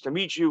 Nice to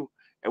meet you."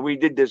 And we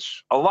did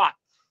this a lot.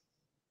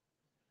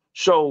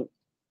 So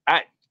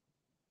at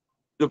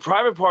the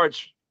Private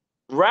Parts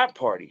rap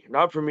party,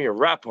 not premiere,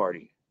 rap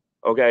party,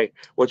 okay,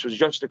 which was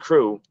just the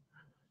crew,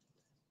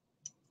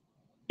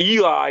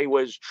 Eli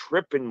was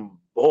tripping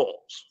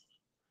balls.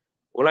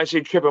 When I say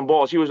tripping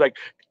balls, he was like,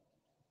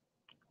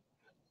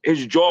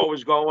 his jaw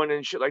was going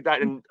and shit like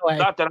that. And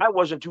not that I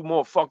wasn't too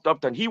more fucked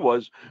up than he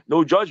was.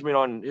 No judgment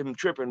on him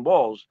tripping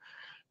balls.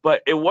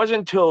 But it wasn't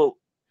until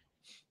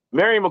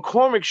Mary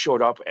McCormick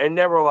showed up and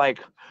they were like,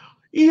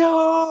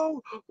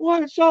 "Yo,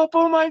 what's up?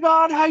 Oh my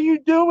God, how you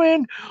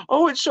doing?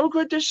 Oh, it's so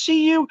good to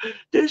see you.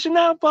 This and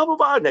that, blah, blah,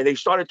 blah." And then they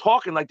started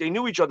talking like they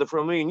knew each other for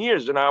a million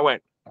years. And I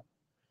went,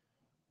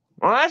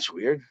 "Well, that's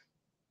weird.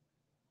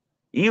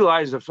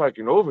 Eli's the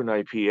fucking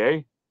overnight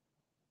PA.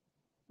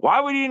 Why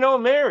would he know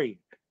Mary?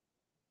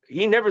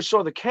 He never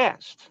saw the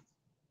cast."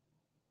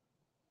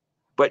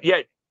 But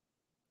yet,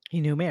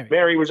 he knew Mary.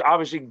 Mary was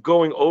obviously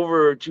going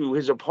over to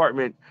his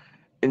apartment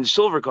in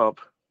Silver Cup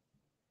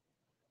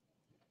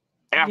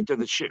after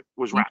the shit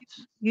was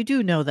wrapped. You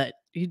do know that.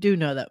 You do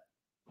know that.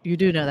 You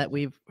do know that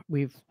we've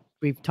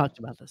talked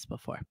about this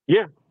before.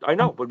 Yeah, I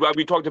know. But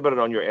we talked about it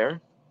on your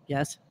air.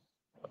 Yes.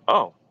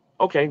 Oh,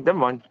 okay. Never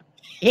mind.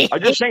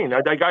 I'm just saying.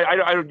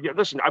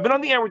 Listen, I've been on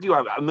the air with you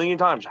a million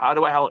times. How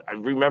do I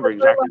remember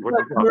exactly what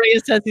you're talking? Maria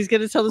says he's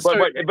going to tell the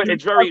story. But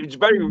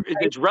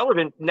it's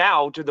relevant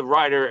now to the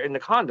rider and the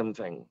condom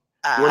thing.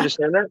 You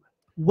understand that?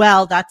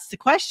 Well, that's the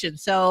question.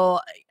 So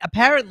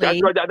apparently,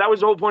 that's right. That was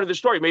the whole point of the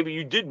story. Maybe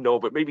you did know,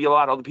 but maybe a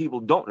lot of other people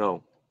don't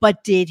know.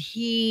 But did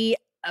he?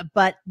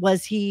 But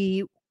was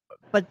he?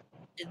 But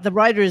the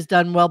writer is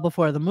done well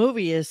before the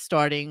movie is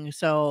starting.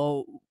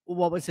 So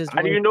what was his?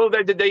 How do you know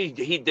that they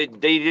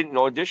didn't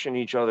audition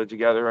each other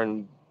together?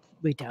 And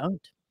we don't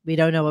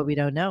know what we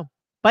don't know.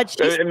 But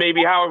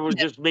maybe Howard was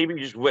just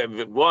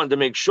wanted to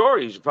make sure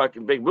he's a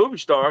fucking big movie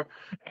star,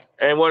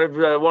 and one of the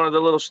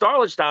little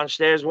starlets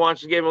downstairs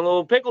wants to give him a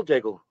little pickle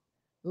tickle.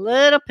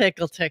 Little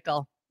pickle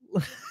tickle.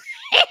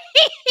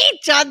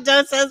 John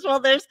Doe says, "Well,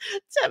 there's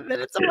 10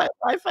 minutes of my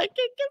life I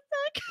can't get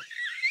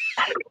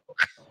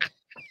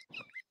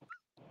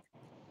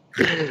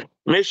back."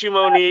 Miss you,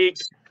 Monique.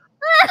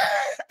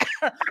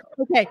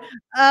 Okay.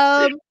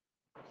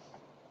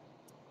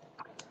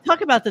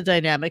 Talk about the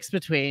dynamics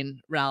between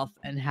Ralph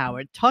and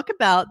Howard. Talk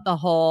about the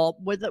whole.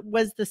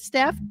 Was the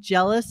staff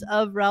jealous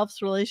of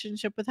Ralph's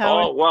relationship with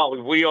Howard? Oh well,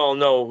 we all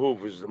know who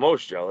was the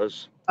most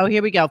jealous. Oh,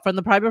 here we go. From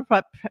the private.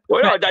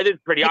 Well, no, that is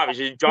pretty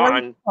obvious.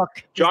 John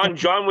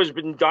was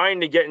been dying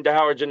to get into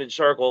Howard's inner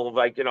circle,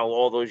 like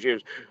all those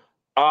years.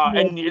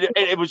 And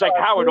it was like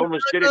Howard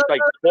almost did it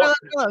like.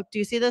 Look, do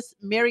you see this?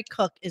 Mary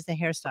Cook is the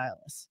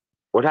hairstylist.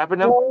 What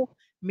happened now?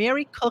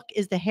 Mary Cook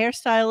is the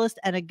hairstylist,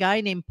 and a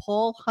guy named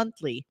Paul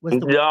Huntley was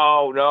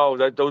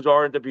the those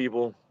aren't the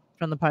people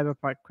from the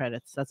private part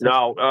credits. That's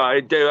no.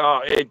 I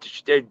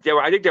think they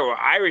were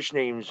Irish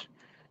names.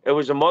 It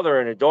was a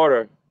mother and a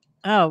daughter.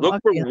 Oh, look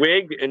for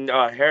wig and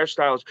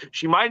hairstyles.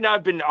 She might not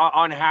have been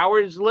on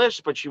Howard's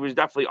list, but she was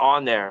definitely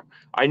on there.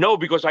 I know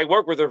because I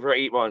worked with her for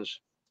 8 months.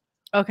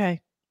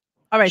 Okay,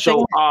 all right.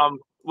 So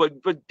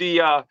but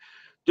the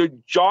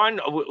John,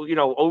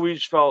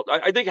 always felt.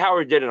 I think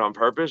Howard did it on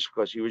purpose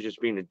because he was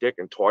just being a dick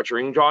and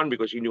torturing John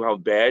because he knew how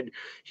bad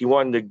he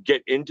wanted to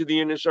get into the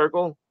inner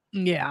circle.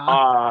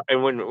 Yeah.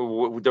 And when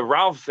the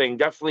Ralph thing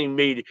definitely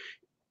made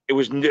it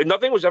was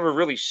nothing was ever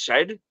really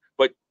said,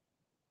 but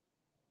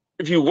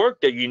if you worked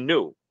there, you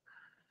knew.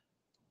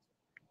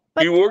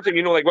 But you worked there,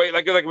 like wait,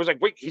 like it was like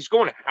wait, he's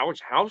going to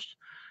Howard's house.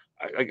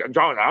 Like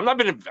John, I've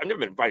never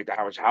been invited to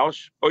Howard's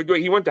house. Oh,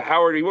 he went to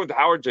Howard. He went to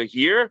Howard to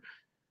here.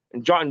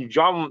 And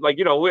John, like,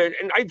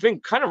 and I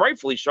think kind of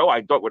rightfully so.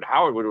 I thought with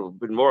Howard would have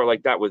been more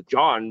like that with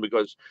John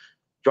because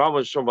John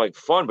was some like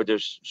fun, but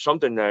there's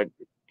something that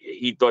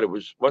he thought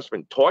must have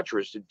been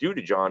torturous to do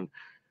to John.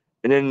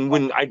 And then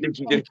when I think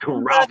he did it to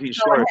Ralph,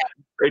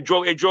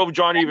 it drove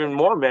John even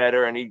more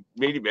madder, and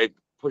it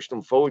pushed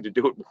him forward to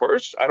do it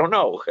worse. I don't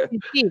know.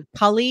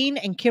 Colleen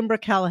and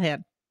Kimbra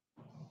Callahan.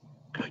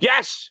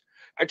 Yes,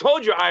 I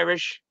told you,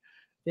 Irish.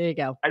 There you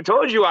go. I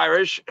told you,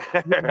 Irish.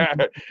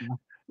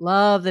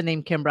 Love the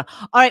name Kimbra.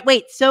 All right,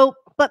 wait. So,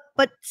 but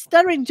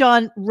Stuttering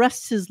John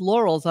rests his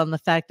laurels on the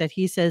fact that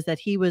he says that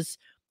he was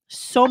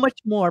so much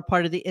more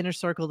part of the inner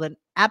circle than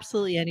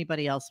absolutely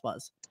anybody else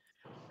was.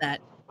 I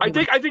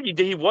think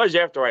he was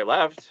after I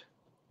left.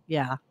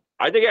 Yeah.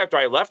 I think after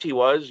I left, he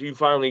was. He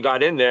finally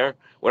got in there.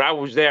 When I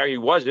was there, he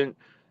wasn't.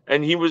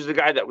 And he was the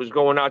guy that was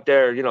going out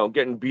there,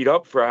 getting beat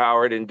up for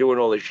Howard and doing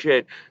all this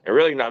shit and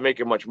really not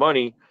making much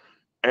money.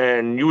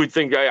 And you would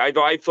think I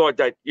thought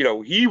that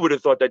he would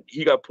have thought that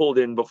he got pulled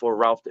in before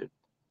Ralph did.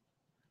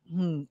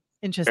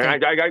 Interesting.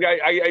 And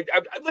I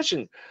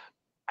listen.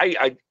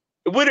 It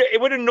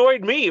would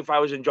annoyed me if I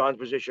was in John's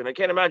position. I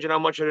can't imagine how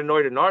much it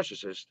annoyed a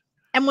narcissist.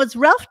 And was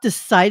Ralph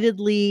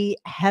decidedly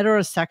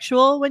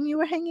heterosexual when you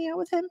were hanging out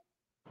with him?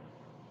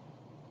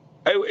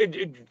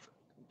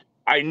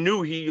 I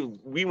knew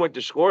we went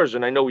to Scores,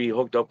 and I know he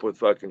hooked up with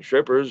fucking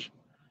strippers.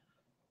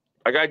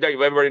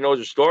 Everybody knows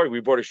the story.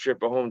 We brought a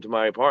stripper home to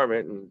my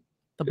apartment, and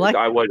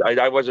I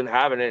wasn't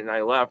having it, and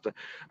I left.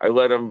 I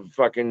let him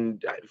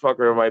fucking fuck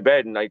her in my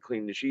bed, and I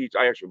cleaned the sheets.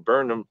 I actually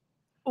burned them.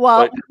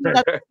 Well,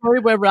 that's the story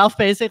where Ralph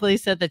basically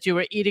said that you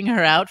were eating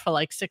her out for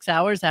like 6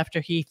 hours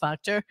after he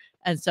fucked her,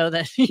 and so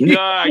that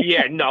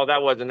no,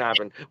 that wasn't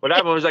happening. What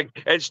happened was like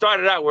it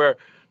started out where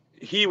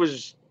he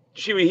was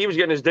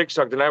getting his dick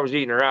sucked, and I was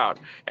eating her out,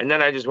 and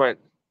then I just went,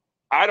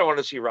 I don't want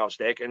to see Ralph's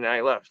dick, and then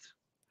I left,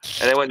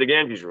 and I went to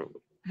Gandy's room.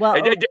 Well,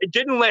 it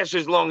didn't last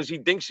as long as he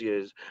thinks he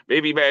is.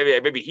 Maybe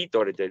he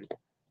thought it did.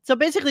 So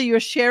basically, you're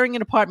sharing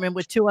an apartment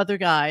with 2 other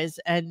guys,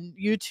 and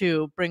you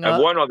two bring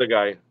one other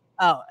guy.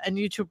 Oh, and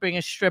you two bring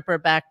a stripper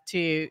back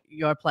to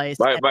your place.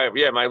 My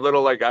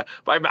little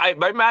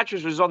my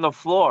mattress was on the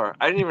floor.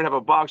 I didn't even have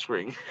a box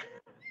spring.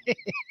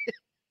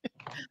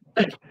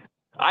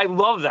 I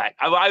love that.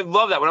 I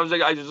love that. When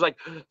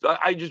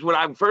when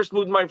I first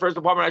moved to my first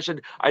apartment, I said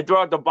I threw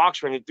out the box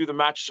spring and threw the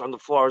mattress on the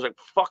floor. I was like,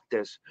 fuck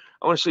this.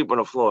 I want to sleep on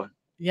the floor.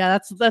 Yeah,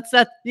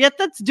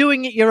 that's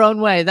doing it your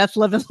own way. That's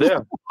living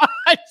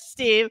life,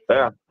 Steve.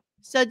 Yeah.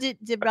 So did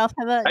Ralph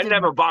have I didn't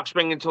have a box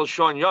spring until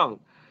Sean Young.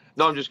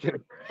 No, I'm just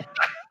kidding.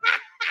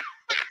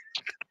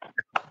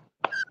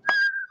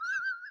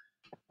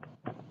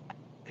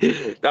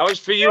 That was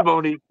for you,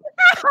 Monique.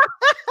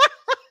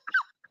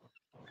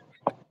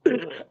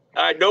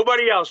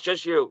 Nobody else,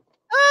 just you.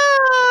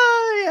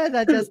 Oh, yeah,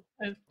 that just.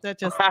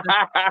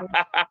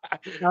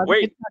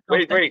 Wait.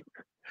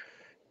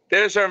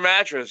 There's her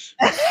mattress.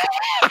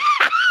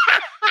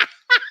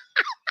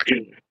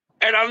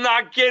 And I'm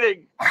not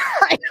kidding.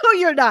 I know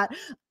you're not.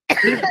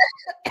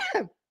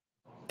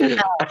 Oh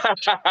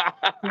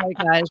my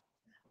guys.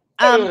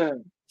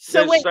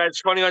 So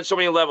it's funny on so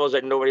many levels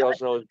that nobody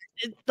else knows.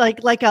 It's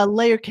like a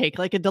layer cake,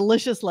 like a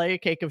delicious layer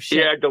cake of shit.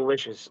 Yeah,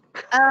 delicious.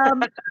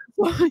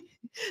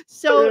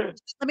 So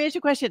let me ask you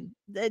a question.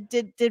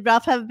 Did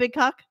Ralph have a big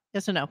cock?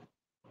 Yes or no?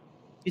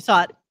 You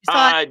saw it.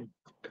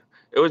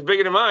 It was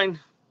bigger than mine.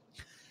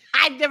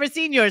 I've never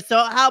seen yours.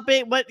 So how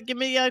big? What? Give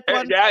me a.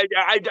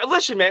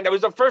 Listen, man. That was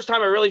the first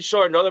time I really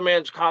saw another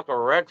man's cock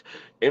erect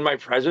in my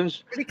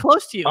presence. Pretty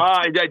close to you.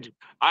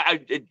 It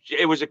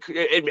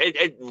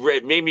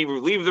made me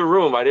leave the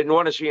room. I didn't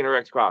want to see an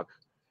erect cock.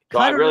 So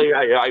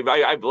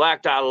I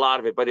blacked out a lot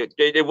of it, but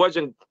it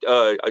wasn't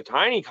a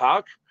tiny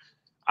cock.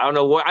 I don't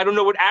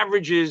know what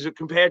average is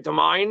compared to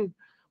mine,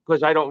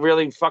 because I don't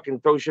really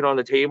fucking throw shit on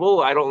the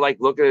table. I don't like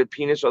looking at a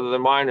penis other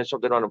than mine or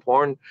something on a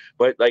porn.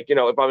 But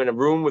if I'm in a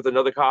room with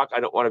another cock, I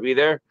don't want to be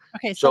there.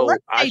 Okay, so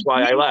that's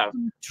why I left.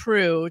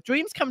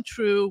 Dreams come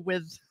true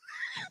with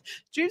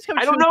Dreams come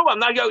I true. don't know. I'm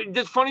not.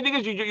 The funny thing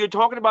is, you're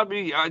talking about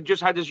me. I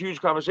just had this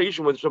huge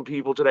conversation with some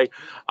people today.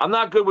 I'm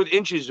not good with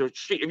inches or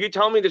feet. If you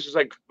tell me this is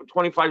like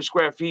 25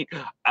 square feet,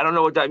 I don't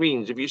know what that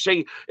means. If you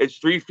say it's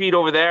 3 feet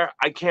over there,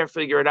 I can't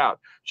figure it out.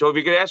 So if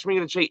you could ask me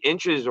to say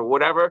inches or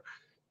whatever,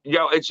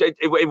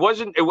 it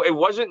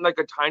wasn't like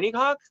a tiny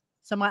cock.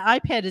 So my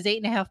iPad is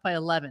 8.5 by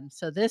 11.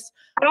 So this.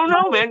 I don't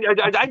know, man.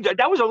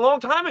 That was a long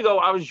time ago.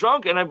 I was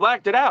drunk and I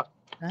blacked it out.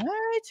 All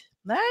right.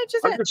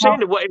 Just I'm just saying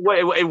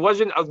it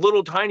wasn't a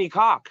little tiny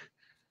cock.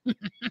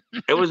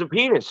 It was a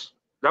penis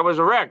that was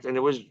erect, and it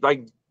was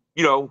like,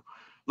 looked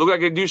like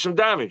it'd do some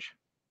damage.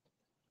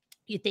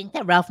 You think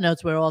that Ralph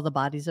knows where all the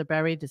bodies are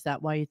buried? Is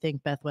that why you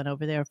think Beth went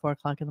over there at 4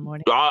 o'clock in the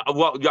morning?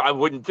 Well, yeah, I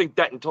wouldn't think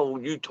that until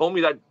you told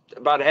me that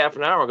about a half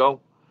an hour ago.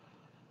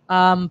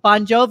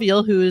 Bon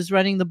Jovial, who is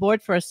running the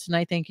board for us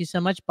tonight, thank you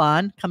so much,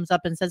 Bon, comes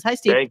up and says, hi,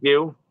 Steve. Thank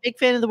you. Big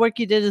fan of the work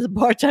you did as a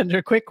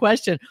bartender. Quick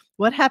question.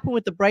 What happened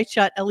with the Bright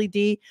Shot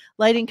LED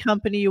lighting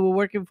company you were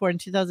working for in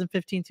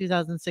 2015,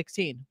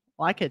 2016?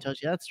 Well, I could have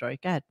told you that story.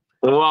 Go ahead.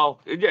 Well,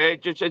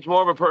 it's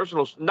more of a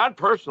personal, not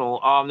personal.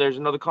 There's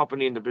another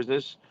company in the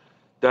business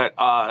that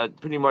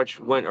pretty much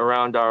went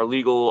around our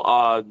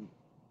legal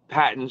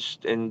patents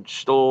and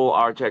stole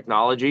our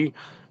technology,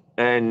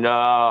 and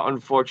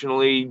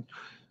unfortunately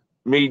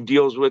made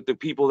deals with the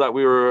people that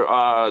we were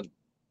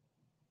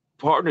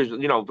partners,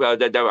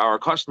 that our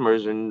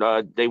customers, and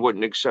they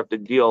wouldn't accept the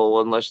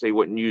deal unless they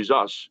wouldn't use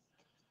us.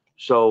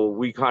 So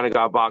we kind of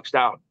got boxed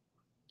out.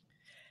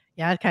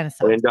 Yeah, it kind of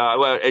sucks. And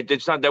well,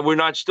 it's not that we're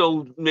not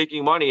still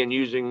making money and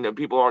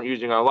people aren't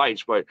using our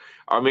lights, but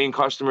our main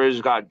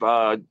customers got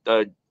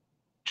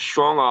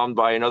strong armed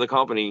by another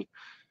company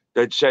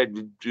that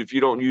said, if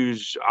you don't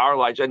use our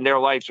lights, and their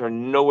lights are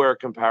nowhere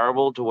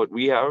comparable to what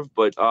we have,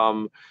 but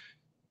our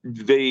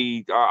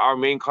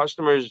main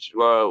customers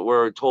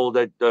were told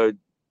that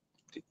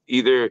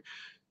either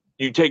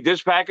you take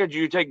this package or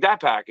you take that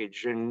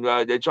package, and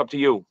it's up to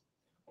you.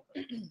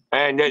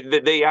 And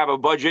they have a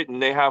budget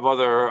and they have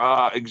other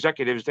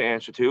executives to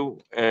answer to.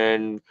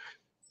 And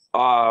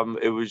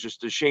it was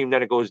just a shame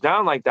that it goes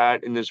down like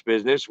that in this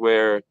business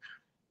where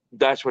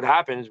that's what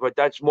happens. But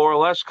that's more or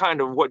less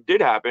kind of what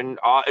did happen.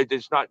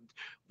 It's not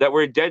that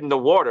we're dead in the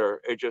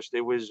water.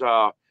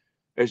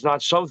 It's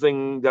not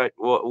something that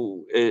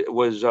it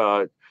was.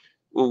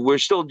 We're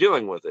still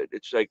dealing with it.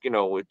 It's like,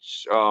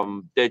 it's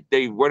that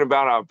they went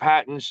about our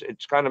patents.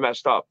 It's kind of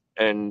messed up.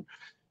 And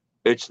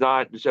it's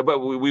not, but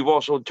we've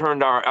also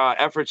turned our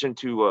efforts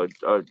into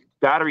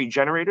battery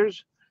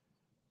generators,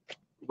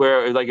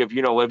 where, like, if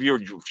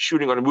you're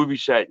shooting on a movie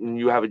set and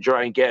you have a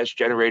giant gas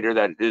generator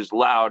that is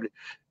loud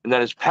and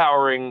that is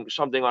powering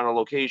something on a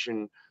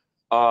location,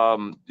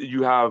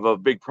 you have a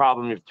big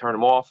problem. You have to turn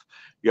them off.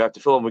 You have to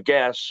fill them with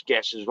gas.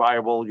 Gas is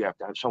viable. You have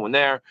to have someone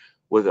there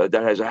that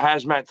has a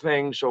hazmat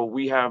thing. So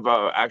we have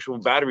actual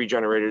battery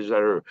generators that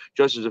are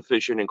just as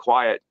efficient and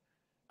quiet.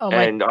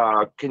 And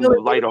can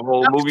light a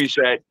whole movie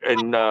set,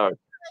 and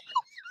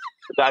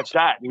that's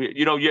that.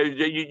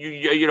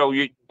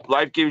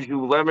 Life gives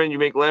you lemon, you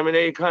make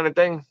lemonade, kind of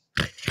thing.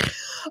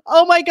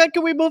 Oh my God,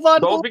 can we move on?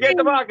 Don't forget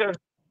the vodka.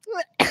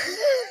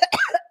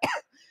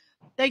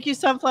 Thank you,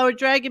 Sunflower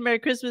Dragon. Merry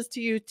Christmas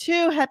to you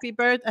too. Happy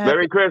birthday.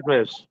 Merry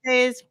Christmas.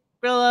 Days,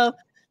 Grillo.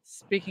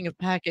 Speaking of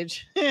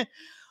package.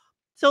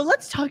 So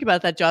let's talk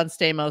about that John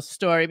Stamos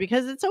story,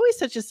 because it's always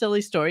such a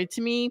silly story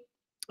to me.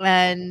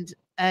 And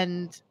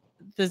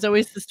there's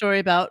always the story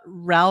about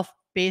Ralph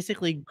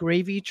basically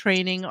gravy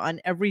training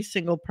on every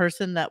single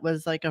person that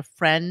was like a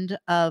friend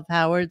of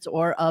Howard's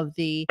or of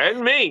the. And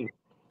me.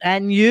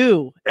 And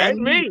you. And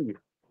me.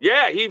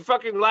 Yeah, he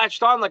fucking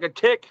latched on like a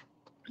tick.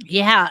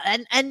 Yeah.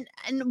 And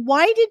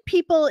why did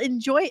people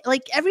enjoy it?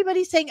 Like,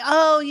 everybody's saying,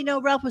 oh,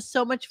 Ralph was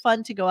so much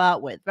fun to go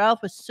out with.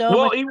 Ralph was so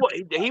well, much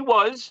he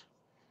was.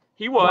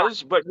 He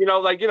was, but you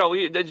don't,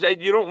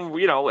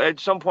 at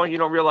some point you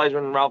don't realize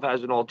when Ralph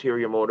has an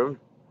ulterior motive.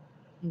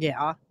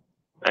 Yeah.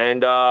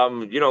 And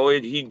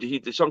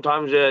he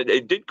sometimes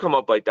it did come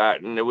up like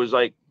that, and it was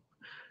like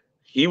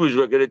he was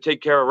going to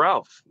take care of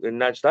Ralph,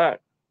 and that's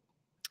that.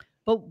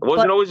 But it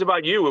wasn't always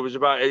about you. It was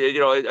about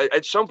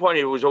at some point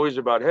it was always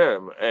about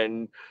him,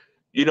 and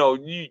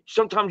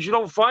sometimes you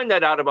don't find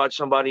that out about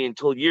somebody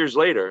until years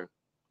later.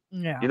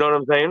 Yeah. You know what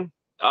I'm saying?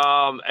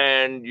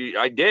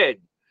 I did,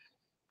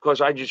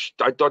 because I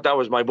thought that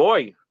was my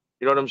boy.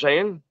 You know what I'm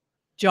saying?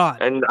 John.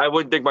 And I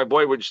wouldn't think my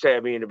boy would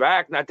stab me in the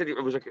back. Not that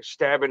it was like a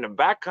stab in the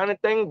back kind of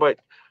thing, but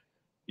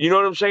you know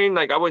what I'm saying?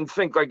 Like, I wouldn't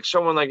think like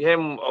someone like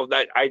him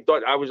that I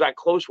thought I was that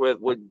close with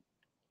would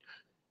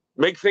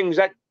make things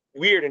that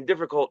weird and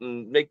difficult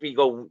and make me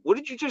go, what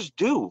did you just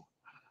do?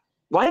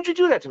 Why did you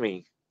do that to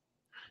me?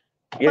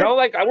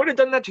 Like, I would have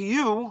done that to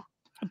you.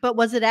 But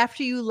was it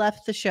after you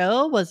left the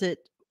show? Was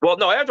it? Well,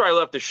 no, after I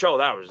left the show,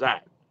 that was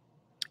that.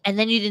 And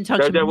then you didn't talk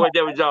to him?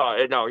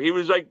 No, he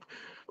was like,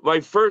 I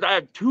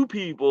had two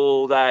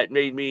people that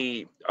made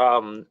me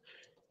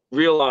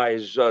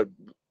realize,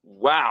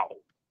 wow,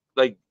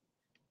 like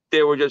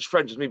they were just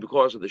friends with me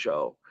because of the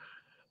show.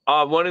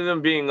 One of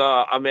them being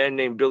a man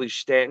named Billy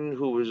Stanton,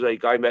 who was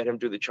like, I met him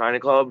through the China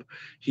Club.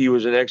 He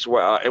was an ex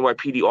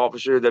NYPD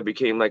officer that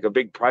became like a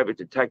big private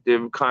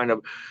detective kind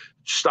of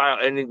style,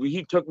 and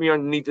he took me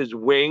underneath his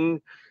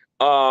wing.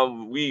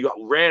 We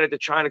ran at the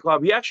China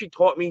Club. He actually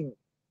taught me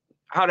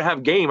how to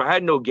have game. I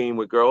had no game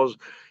with girls,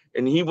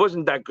 and he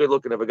wasn't that good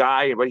looking of a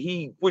guy, but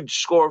he would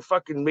score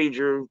fucking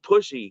major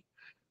pussy,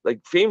 like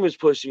famous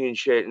pussy and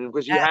shit, and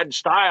because he had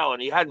style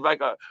and he had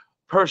like a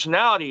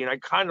personality, and I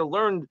kind of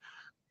learned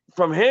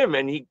from him.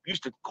 And he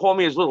used to call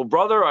me his little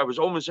brother. I was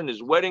almost in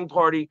his wedding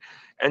party,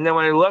 and then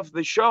when I left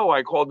the show,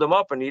 I called him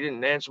up, and he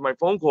didn't answer my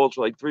phone calls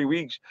for like 3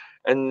 weeks,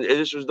 and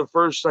this was the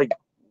first like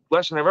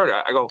lesson I've heard.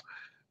 I go,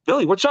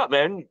 Billy, what's up,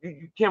 man?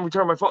 You can't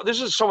return my phone. This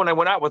is someone I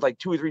went out with like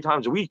 2 or 3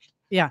 times a week.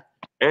 Yeah.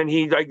 And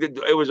he like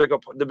it was like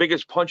the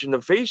biggest punch in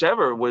the face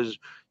ever. Was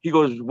he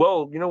goes,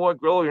 well, you know what,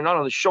 Grillo, you're not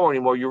on the show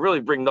anymore. You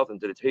really bring nothing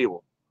to the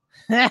table.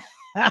 And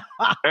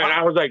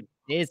I was like,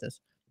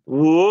 Jesus.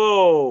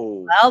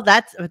 Whoa. Well,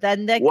 that's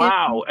then that.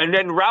 Wow. And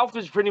then Ralph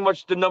is pretty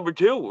much the number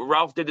 2.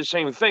 Ralph did the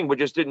same thing, but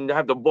just didn't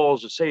have the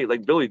balls to say it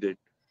like Billy did.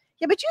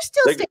 Yeah, but you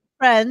still stayed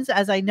friends,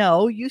 as I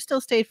know. You still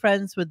stayed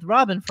friends with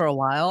Robin for a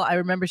while. I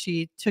remember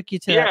she took you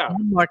to that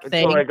New York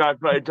thing.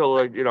 Until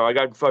I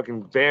got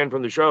fucking banned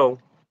from the show.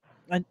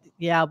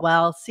 Yeah,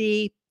 well,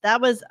 see,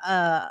 that was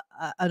that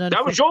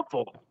was your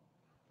fault.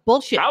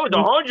 Bullshit. That was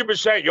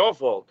 100% your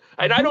fault,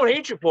 and I don't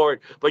hate you for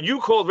it. But you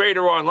called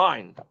Radar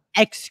Online.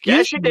 Excuse me.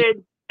 Yes, you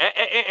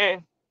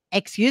did.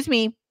 Excuse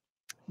me.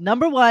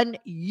 Number 1,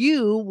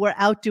 you were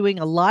out doing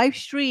a live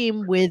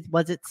stream with,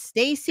 was it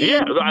Stacy? Yeah,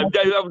 I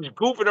was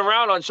goofing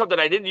around on something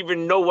I didn't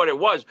even know what it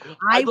was.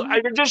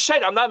 I just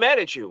said I'm not mad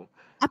at you.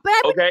 But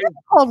I would okay,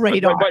 call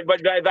Radar.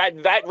 But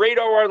that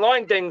Radar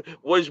Online thing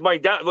was my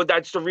down. Well,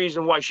 that's the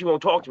reason why she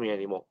won't talk to me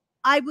anymore.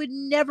 I would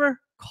never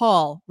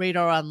call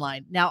Radar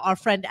Online. Now, our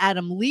friend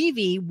Adam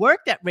Levy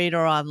worked at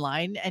Radar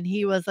Online, and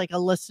he was like a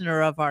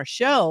listener of our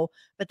show.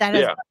 But that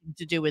has nothing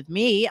to do with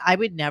me. I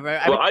would never.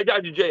 I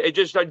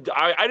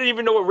didn't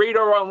even know what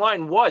Radar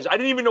Online was. I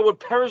didn't even know what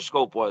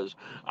Periscope was.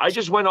 I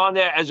just went on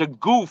there as a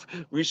goof,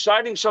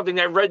 reciting something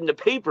I read in the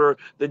paper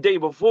the day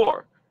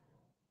before.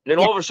 And then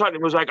all of a sudden,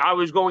 it was like I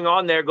was going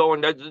on there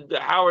going,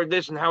 Howard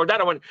this and Howard that.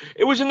 I went,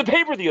 it was in the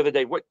paper the other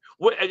day. What?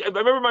 I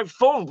remember my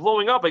phone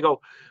blowing up. I go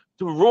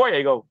to Roy.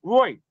 I go,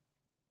 Roy,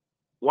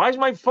 why is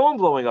my phone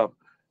blowing up?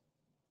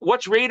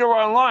 What's Radar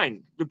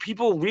Online? Do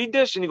people read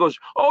this? And he goes,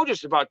 oh,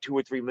 just about 2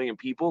 or 3 million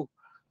people.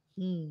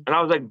 And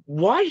I was like,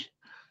 what?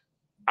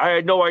 I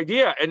had no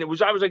idea. And I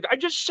was like, I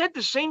just said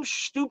the same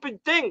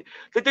stupid thing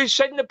that they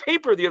said in the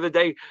paper the other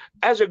day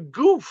as a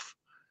goof.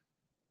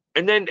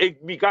 And then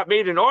we got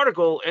made an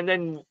article. And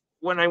then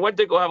when I went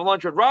to go have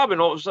lunch with Robin,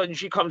 all of a sudden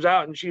she comes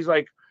out and she's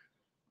like,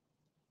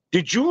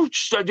 did you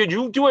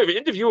do an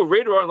interview with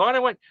Radar Online? I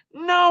went,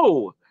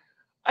 no.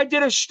 I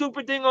did a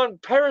stupid thing on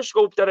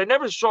Periscope that I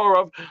never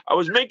saw of. I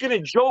was making a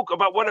joke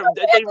about what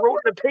they wrote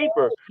in the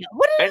paper.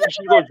 And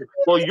she goes,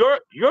 well,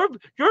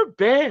 you're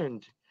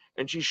banned.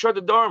 And she shut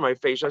the door in my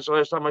face. That's the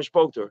last time I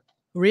spoke to her.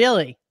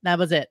 Really? That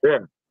was it? Yeah.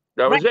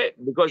 That was it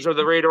because of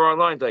the Radar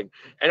Online thing.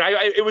 And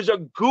it was a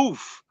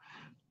goof.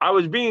 I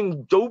was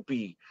being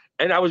dopey,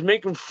 and I was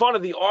making fun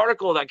of the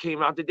article that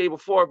came out the day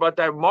before about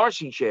that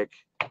Marcy chick.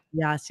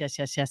 Yes.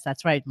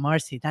 That's right.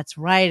 Marcy. That's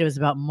right. It was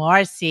about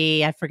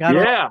Marcy. I forgot.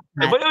 Yeah.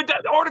 But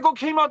that article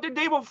came out the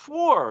day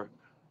before.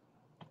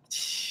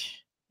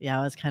 Yeah,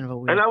 it was kind of a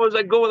weird. And I was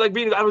like,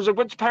 I was like,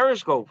 what's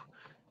Periscope?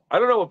 I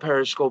don't know what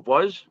Periscope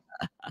was.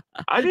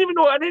 I didn't even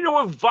know. I didn't know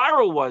what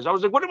viral was. I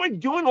was like, what am I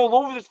doing all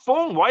over this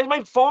phone? Why is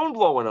my phone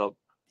blowing up?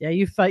 Yeah,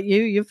 you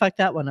fucked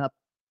that one up.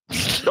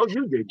 No,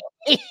 you did.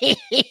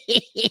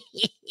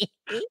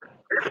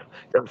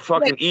 The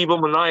fucking evil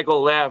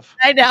maniacal laugh.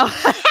 I know.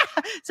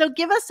 So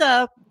give us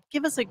a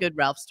good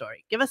Ralph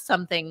story. Give us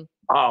something.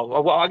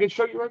 Oh, well, I can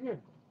show you right here.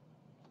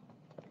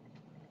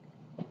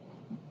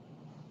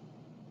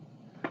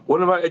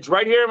 It's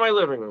right here in my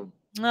living room.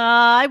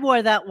 I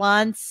wore that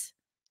once.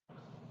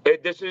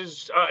 This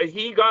is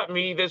he got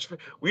me this.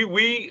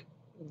 We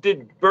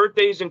did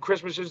birthdays and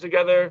Christmases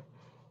together.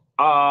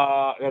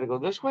 I gotta go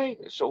this way.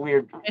 It's so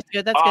weird. It's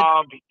good. That's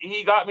good.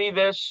 He got me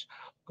this.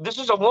 This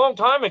is a long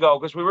time ago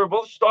because we were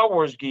both Star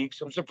Wars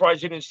geeks. I'm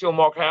surprised he didn't steal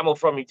Mark Hamill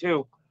from me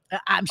too.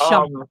 I'm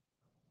sure.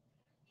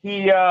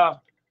 That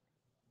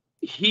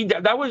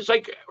was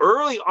like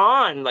early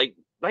on, like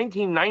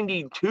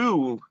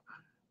 1992,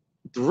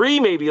 3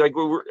 maybe. Like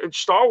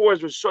Star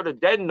Wars was sort of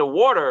dead in the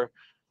water,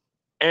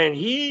 and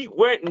he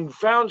went and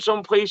found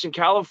some place in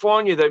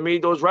California that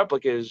made those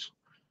replicas,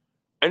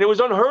 and it was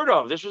unheard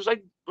of. This was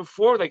like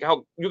before, like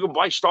how you can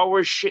buy Star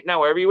Wars shit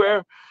now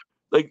everywhere.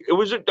 Like it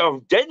was a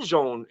dead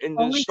zone in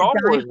the Star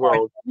Wars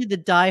world. Only the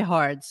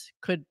diehards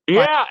could.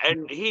 Yeah,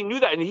 and he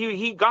knew that, and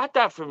he got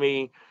that for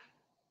me,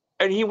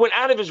 and he went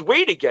out of his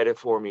way to get it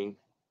for me.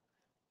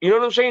 You know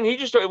what I'm saying?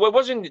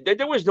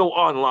 There was no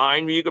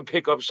online where you could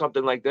pick up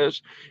something like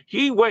this.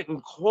 He went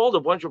and called a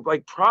bunch of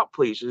like prop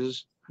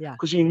places,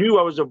 because he knew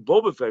I was a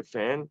Boba Fett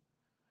fan,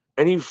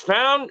 and he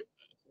found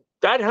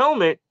that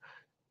helmet,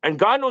 and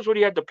God knows what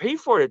he had to pay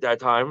for it at that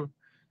time.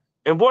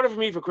 and bought it for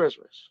me for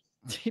Christmas.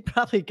 He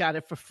probably got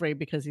it for free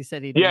because he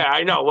said he did. Yeah,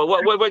 I know.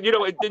 Well, you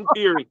know, in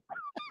theory,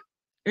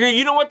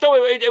 you know what though?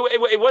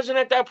 It wasn't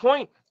at that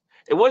point.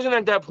 It wasn't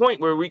at that point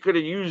where we could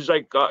have used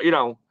like you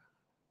know,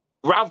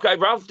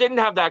 Ralph didn't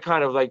have that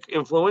kind of like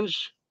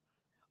influence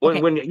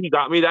when he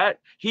got me that.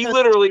 He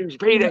literally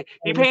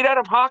paid out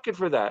of pocket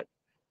for that,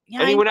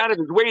 Yeah, and he went out of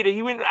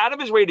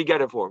his way to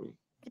get it for me.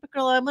 but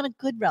girl, I want a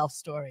good Ralph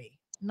story,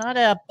 not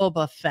a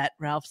Boba Fett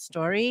Ralph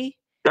story.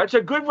 That's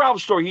a good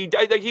Ralph story. He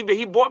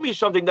bought me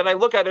something that I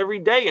look at every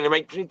day, and it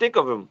makes me think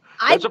of him.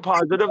 That's a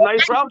positive,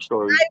 nice Ralph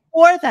story. I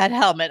wore that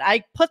helmet.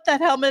 I put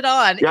that helmet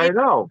on. Yeah, I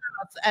know.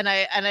 And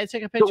I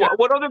took a picture. So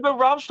what other good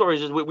Ralph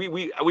stories is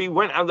we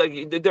went out,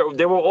 like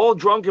they were all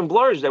drunken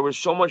blurs. They were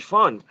so much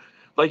fun.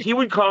 Like he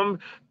would come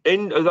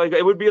in, like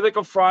it would be like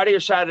a Friday or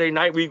Saturday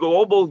night. We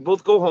go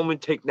both go home and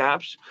take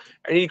naps,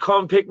 and he'd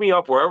come pick me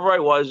up wherever I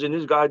was in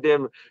his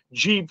goddamn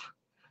Jeep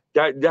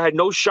that had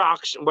no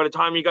shocks. And by the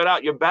time he got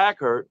out, your back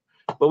hurt.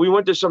 But we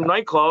went to some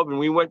nightclub and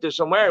we went to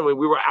somewhere and we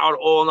were out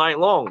all night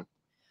long.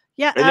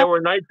 Yeah, and there were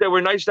nights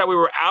that we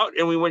were out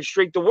and we went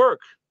straight to work.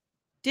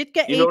 Did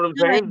get, you know what I'm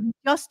saying? We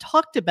just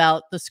talked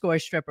about the score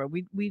stripper.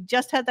 We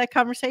just had that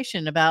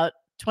conversation about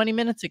 20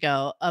 minutes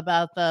ago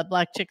about the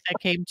black chick that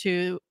came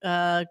to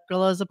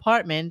Grillo's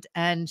apartment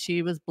and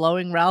she was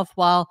blowing Ralph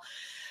while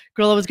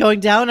Grillo was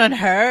going down on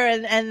her,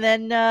 and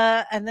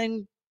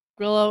then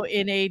Grillo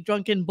in a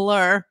drunken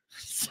blur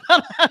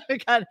somehow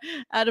got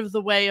out of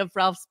the way of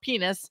Ralph's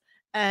penis.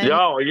 And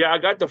I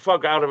got the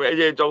fuck out of it.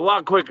 It's a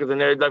lot quicker than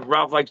that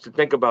Ralph likes to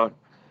think about.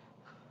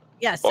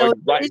 Yeah, so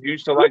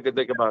used to like to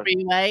think about.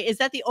 Freeway. Is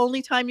that the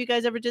only time you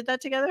guys ever did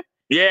that together?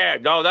 Yeah,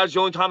 no, that's the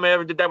only time I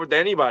ever did that with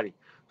anybody.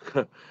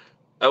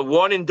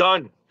 One and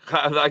done.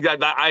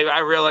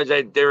 I realized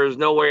that there is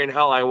no way in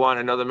hell I want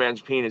another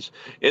man's penis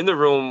in the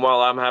room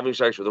while I'm having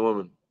sex with a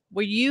woman.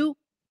 Were you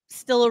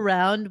still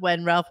around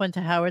when Ralph went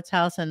to Howard's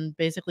house and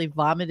basically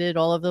vomited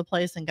all over the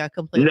place and got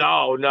completely?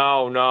 No,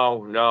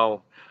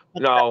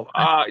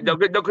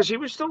 because he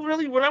was still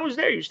really, when I was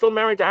there, he was still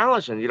married to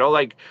Allison. You know,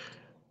 like,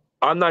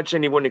 I'm not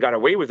saying he wouldn't have got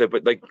away with it,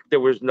 but like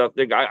there was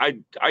nothing. I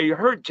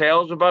heard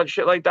tales about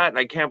shit like that, and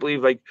I can't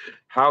believe like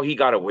how he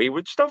got away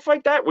with stuff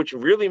like that, which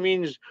really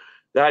means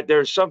that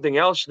there's something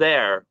else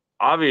there.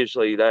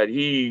 Obviously, that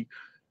he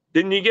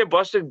get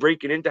busted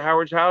breaking into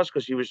Howard's house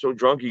because he was so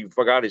drunk he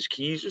forgot his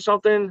keys or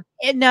something.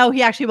 No,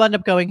 he actually wound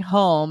up going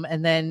home,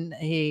 and then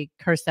he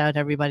cursed out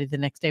everybody the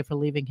next day for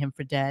leaving him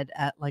for dead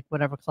at like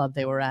whatever club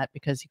they were at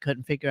because he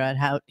couldn't figure out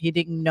how. He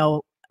didn't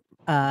know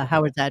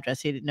Howard's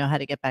address. He didn't know how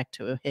to get back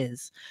to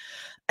his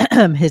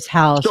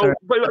house. So,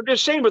 but I'm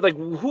just saying, but like,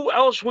 who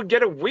else would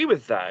get away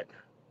with that?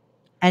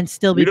 And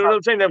still be, you know what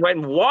I'm saying? That,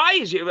 and why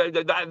is he?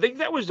 I think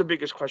that was the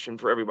biggest question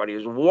for everybody: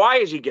 is why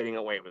is he getting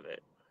away with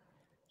it?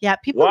 Yeah,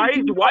 people.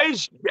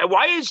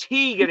 Why is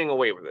he getting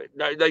away with it?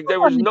 Like there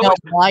was no.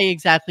 Why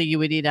exactly you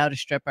would eat out a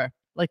stripper?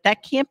 Like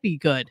that can't be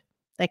good.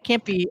 That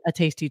can't be a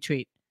tasty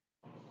treat.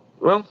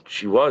 Well,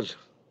 she was.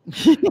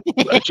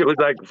 She was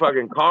like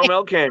fucking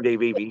caramel candy,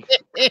 baby.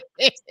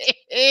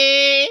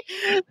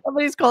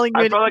 Somebody's calling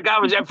you. I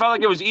felt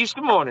like it was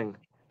Easter morning.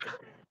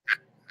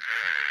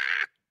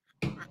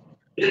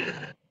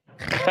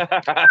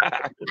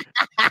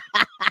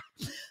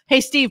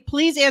 Hey, Steve,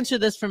 please answer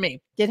this for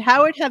me. Did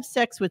Howard have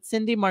sex with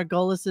Cindy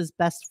Margolis's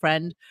best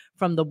friend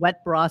from the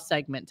wet bra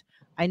segment?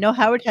 I know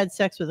Howard had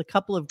sex with a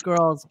couple of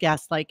girls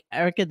guests, like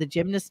Erica the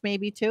gymnast,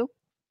 maybe too.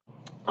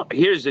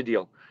 Here's the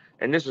deal,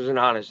 and this is an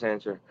honest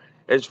answer.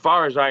 As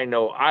far as I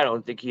know, I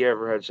don't think he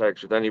ever had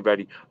sex with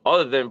anybody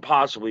other than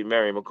possibly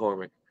Mary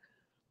McCormick.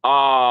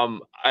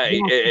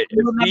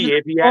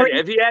 If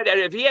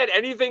he had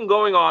anything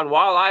going on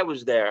while I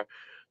was there,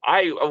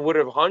 I would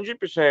have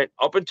 100%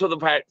 up until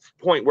the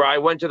point where I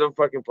went to the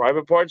fucking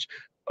private parts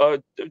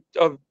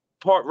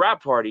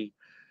rap party.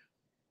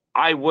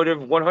 I would have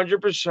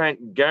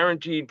 100%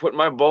 guaranteed put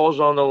my balls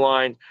on the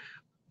line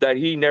that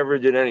he never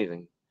did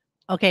anything.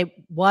 Okay,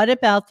 what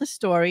about the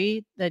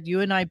story that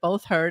you and I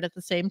both heard at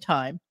the same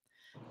time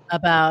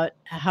about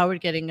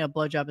Howard getting a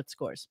blowjob at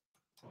Scores?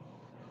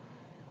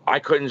 I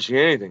couldn't see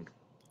anything.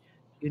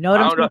 You know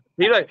what I'm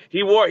talking about?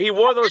 He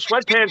wore those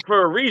sweatpants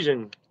for a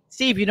reason.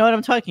 Steve, you know what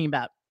I'm talking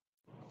about.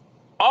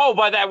 Oh,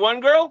 by that one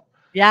girl?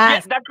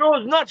 Yes. Yeah, that girl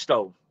is nuts,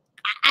 though.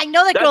 I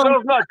know that girl. That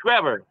girl's nuts,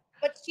 clever.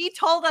 But she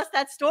told us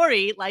that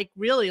story, like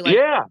really, like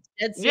yeah,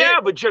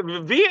 but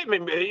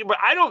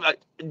I don't.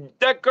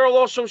 That girl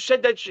also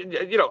said that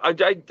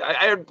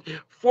I had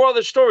 4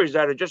 other stories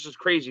that are just as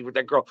crazy with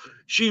that girl.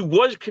 She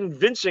was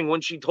convincing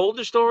when she told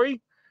the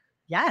story.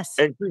 Yes,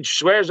 and she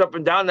swears up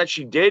and down that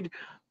she did.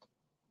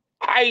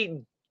 I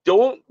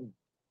don't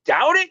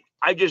doubt it.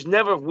 I just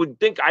never would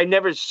think. I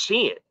never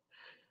see it.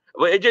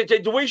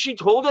 The way she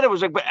told it, it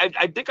was like, but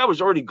I think I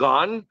was already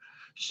gone,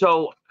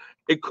 so.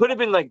 It could have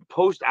been like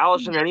post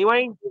Allison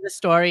anyway. The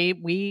story,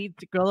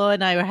 Grillo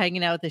and I were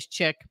hanging out with this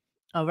chick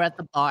over at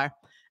the bar,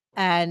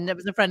 and it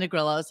was a friend of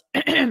Grillo's,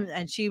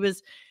 and she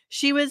was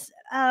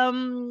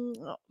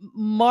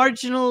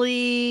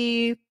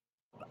marginally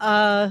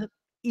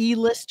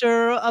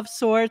E-lister of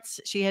sorts.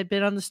 She had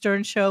been on the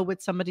Stern show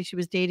with somebody she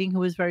was dating who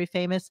was very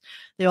famous.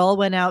 They all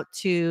went out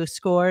to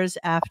Scores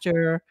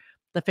after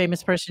the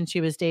famous person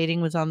she was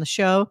dating was on the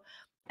show.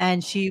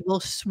 And she will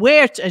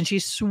swear to, and she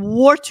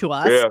swore to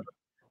us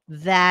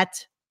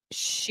that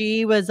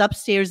she was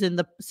upstairs in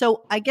the,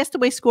 so I guess the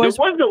way There Scores,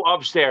 was no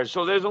upstairs,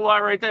 so there's a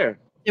lot right there.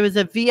 there was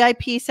a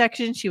VIP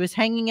section. She was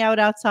hanging out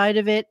outside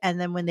of it. And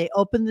then when they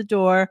opened the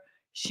door,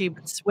 she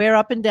would swear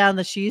up and down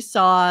that she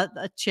saw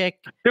a chick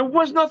There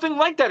was nothing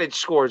like that at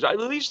Scores. At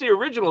least the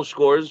original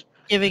Scores.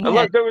 giving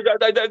Unless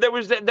head. there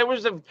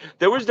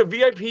was the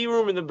VIP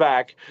room in the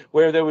back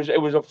where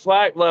it was a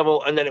flat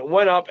level, and then it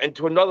went up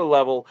into another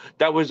level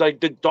that was like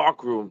the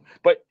dark room.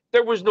 But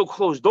there was no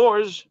closed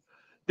doors.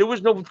 There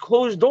was no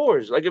closed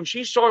doors. Like if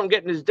she saw him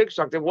getting his dick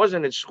sucked, it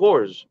wasn't at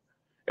Scores.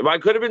 It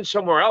might could have been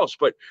somewhere else,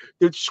 but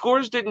the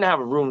Scores didn't have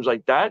rooms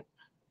like that.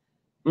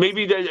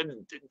 Maybe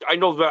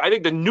I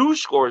think the new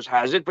Scores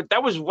has it, but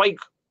that was like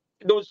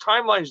those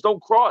timelines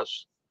don't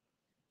cross.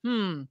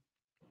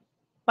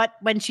 But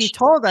when she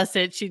told us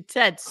it, she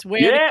said,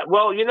 swear. Yeah,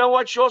 well, you know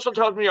what? She also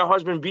tells me her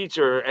husband beats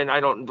her, and I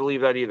don't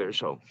believe that either.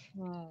 So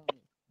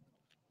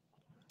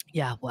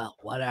yeah, well,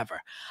 whatever.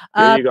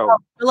 there you go.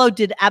 Grillo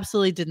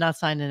absolutely did not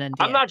sign an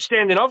NDA. I'm not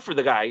standing up for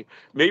the guy.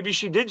 Maybe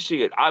she did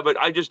see it. But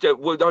I just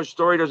her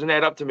story doesn't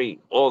add up to me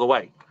all the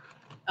way.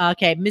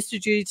 Okay,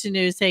 Mr. Judy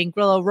News saying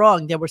Grillo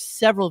wrong. There were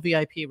several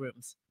VIP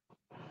rooms.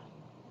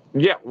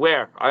 Yeah,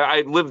 where?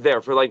 I lived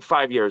there for like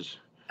 5 years.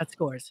 At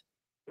Scores.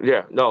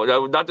 Yeah, no,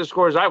 not the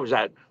Scores I was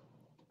at.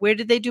 Where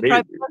did they do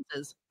private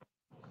dances?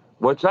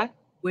 What's that?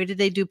 Where did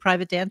they do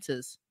private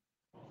dances?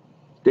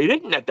 They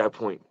didn't at that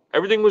point.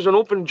 Everything was an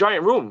open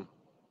giant room.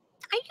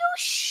 Are you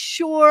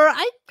sure?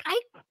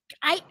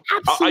 I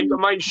absolutely.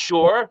 Am I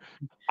sure?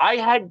 I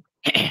had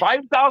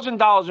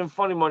 $5,000 in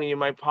funny money in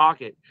my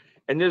pocket,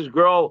 and this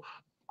girl,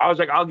 I was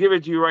like, "I'll give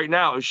it to you right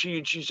now."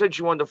 She said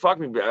she wanted to fuck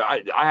me, but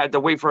I had to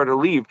wait for her to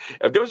leave.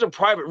 If there was a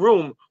private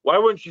room, why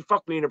wouldn't she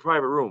fuck me in a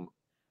private room?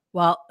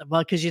 Well,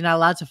 because you're not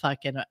allowed to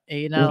fuck in,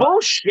 you know.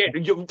 Bullshit.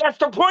 That's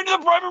the point of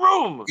the private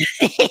room.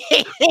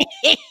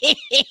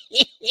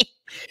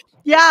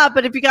 Yeah,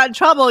 but if you got in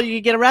trouble,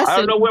 you get arrested. I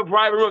don't know where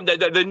private room.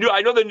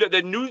 I know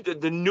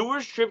the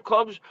newer strip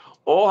clubs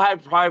all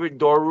had private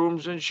door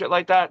rooms and shit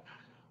like that.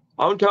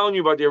 I'm telling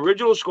you about the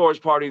original Scores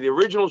party, the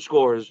original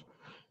Scores.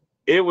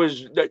 It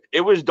was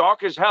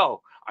dark as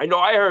hell. I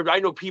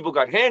know people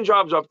got hand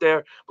jobs up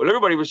there, but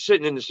everybody was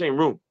sitting in the same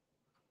room.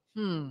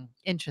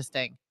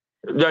 Interesting.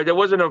 There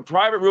wasn't a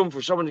private room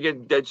for someone to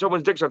get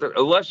someone's dick sucked,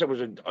 unless it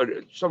was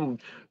some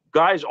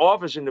guy's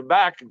office in the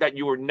back that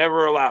you were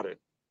never allowed in.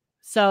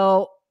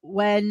 So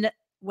when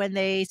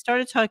they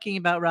started talking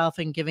about Ralph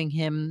and giving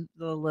him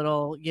the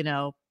little,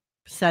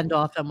 send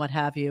off and what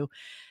have you,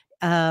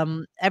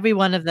 every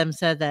one of them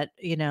said that,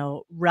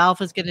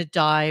 Ralph is going to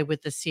die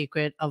with the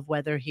secret of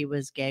whether he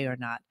was gay or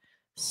not.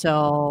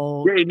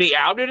 So they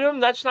outed him?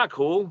 That's not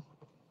cool.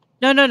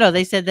 No.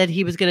 They said that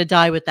he was going to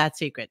die with that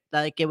secret.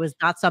 Like it was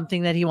not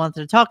something that he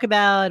wanted to talk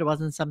about. It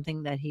wasn't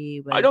something that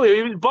he was. I know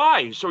he was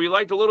bi, so he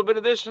liked a little bit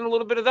of this and a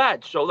little bit of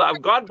that. So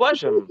God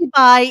bless him.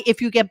 Bi,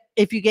 if you get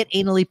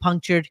anally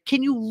punctured,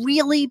 can you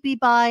really be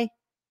bi?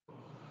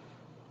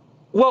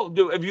 Well,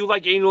 if you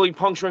like anally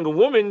puncturing a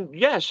woman,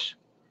 yes.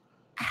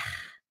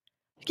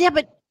 Yeah,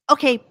 but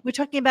okay, we're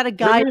talking about a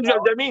guy.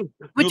 That means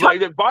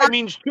bi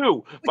means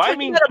two. Bi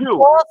means two.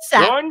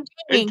 One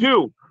and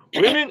two.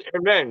 Women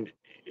and men.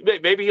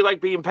 Maybe you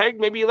like being pegged.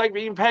 Maybe you like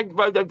being pegged.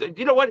 But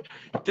you know what?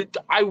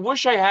 I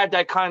wish I had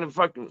that kind of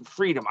fucking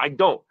freedom. I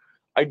don't.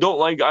 I don't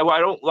like.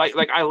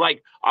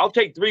 I'll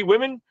take 3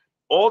 women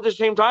all at the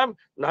same time.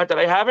 Not that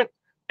I haven't,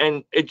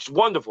 and it's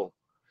wonderful.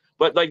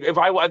 But like, if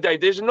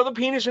there's another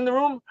penis in the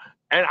room,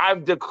 and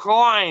I've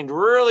declined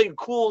really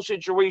cool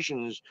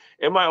situations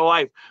in my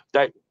life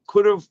that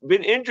could have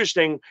been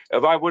interesting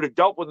if I would have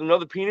dealt with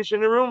another penis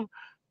in the room.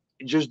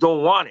 I just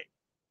don't want it.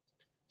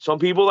 Some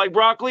people like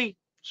broccoli.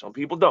 Some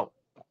people don't.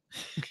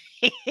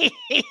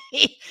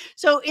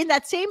 So in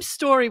that same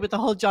story with the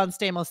whole John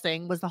Stamos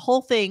thing was the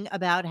whole thing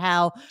about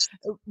how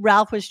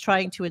Ralph was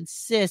trying to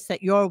insist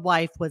that your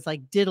wife was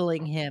like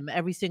diddling him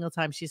every single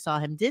time she saw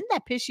him. Didn't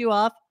that piss you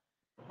off?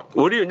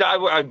 What do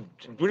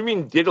you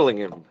mean diddling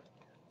him?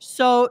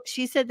 So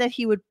she said that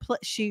he would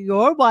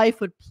your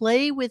wife would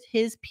play with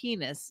his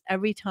penis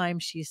every time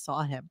she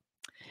saw him.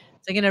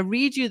 So I'm going to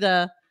read you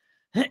the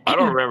I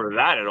don't remember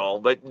that at all,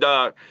 but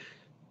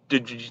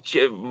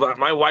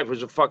my wife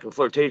was a fucking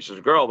flirtatious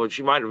girl, but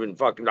she might have been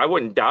fucking. I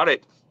wouldn't doubt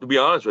it, to be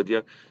honest with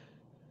you.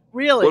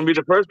 Really? Wouldn't be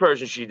the first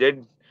person she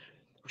did.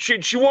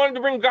 She wanted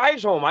to bring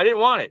guys home. I didn't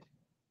want it.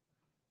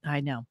 I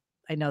know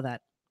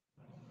that.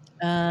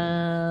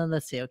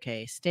 Let's see.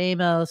 Okay,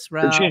 Stamos,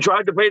 Ralph. She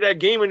tried to play that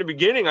game in the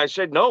beginning. I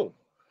said no,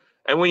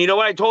 and when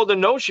I told her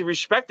no, she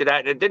respected that,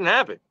 and it didn't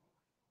happen.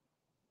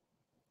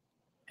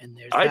 And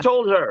I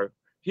told her,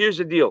 here's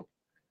the deal.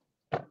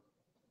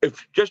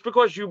 If just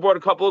because you brought a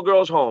couple of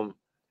girls home,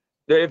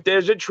 if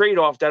there's a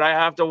trade-off that I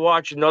have to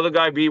watch another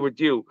guy be with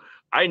you,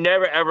 I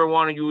never ever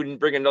wanted you to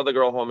bring another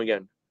girl home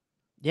again.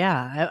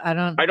 Yeah, I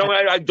don't. I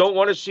don't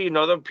want to see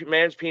another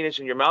man's penis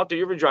in your mouth or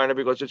your vagina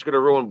because it's going to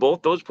ruin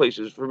both those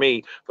places for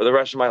me for the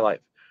rest of my life.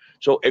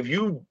 So if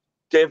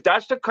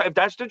that's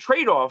the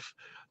trade-off,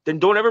 then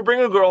don't ever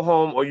bring a girl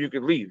home or you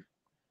could leave.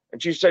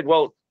 And she said,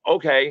 well,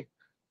 okay.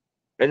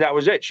 And that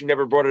was it. She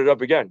never brought it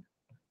up again.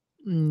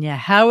 Yeah,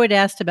 Howard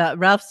asked about.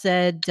 Ralph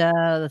said.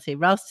 Let's see.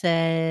 Ralph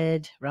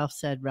said. Ralph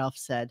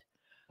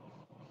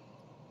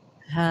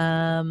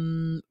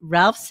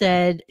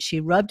said she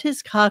rubbed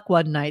his cock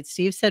one night.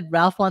 Steve said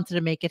Ralph wanted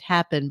to make it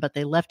happen, but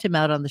they left him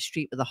out on the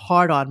street with a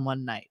hard-on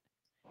one night.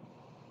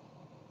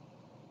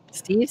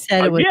 Steve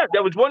said it was. Yeah,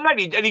 that was one night.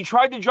 He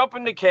tried to jump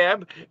in the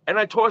cab, and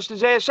I tossed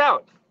his ass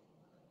out.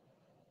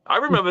 I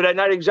remember that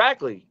night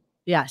exactly.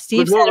 Yeah,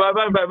 Steve said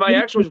my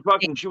ex was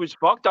fucking. She was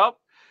fucked up,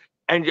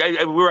 and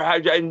we were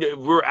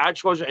at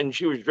Schwartz, and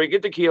she was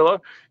drinking tequila,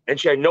 and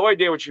she had no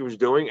idea what she was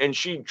doing, and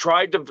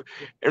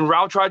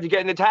Ralph tried to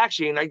get in the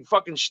taxi, and I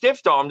fucking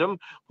stiff-armed him,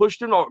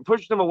 pushed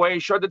him away,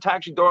 shut the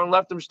taxi door, and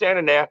left him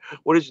standing there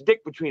with his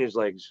dick between his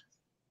legs.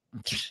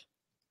 Guess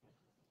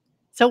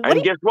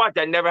what?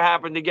 That never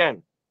happened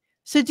again.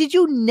 So did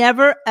you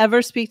never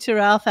ever speak to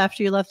Ralph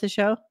after you left the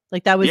show?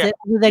 Like that was it?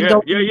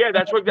 Yeah.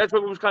 That's what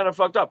was kind of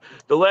fucked up.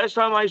 The last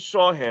time I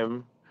saw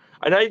him,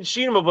 and I'd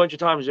seen him a bunch of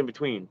times in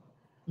between.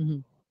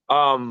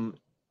 Mm-hmm.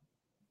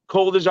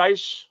 Cold as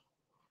ice.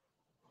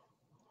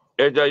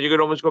 And you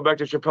could almost go back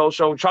to Chappelle's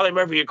show. Charlie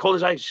Murphy, you're cold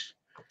as ice.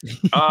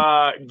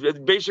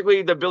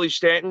 Basically the Billy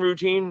Stanton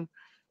routine,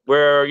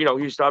 where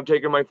he stopped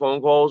taking my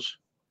phone calls.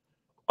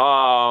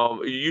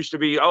 It used to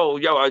be, I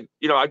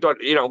thought,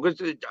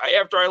 because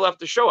after I left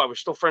the show, I was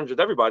still friends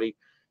with everybody,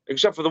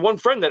 except for the one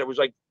friend that it was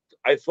like,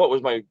 I thought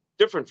was my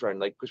different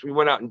friend, like, because we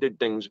went out and did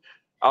things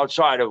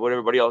outside of what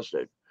everybody else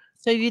did.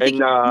 So you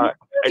think,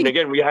 and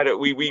again, we had.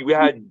 Do you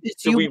hang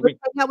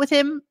out with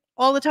him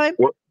all the time?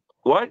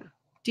 What?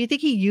 Do you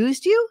think he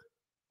used you?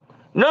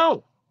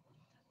 No,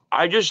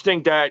 I just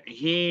think that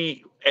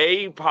he,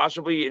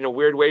 possibly in a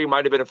weird way,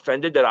 might have been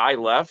offended that I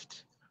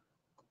left.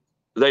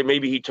 Like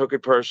maybe he took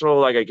it personal.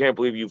 Like, I can't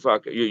believe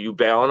you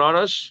bailing on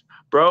us,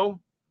 bro.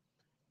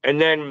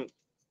 And then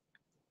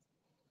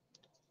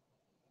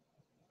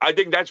I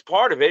think that's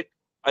part of it.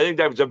 I think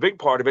that was a big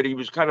part of it. He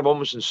was kind of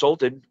almost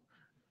insulted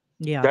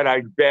that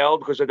I bailed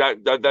because of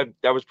that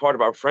was part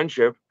of our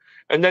friendship.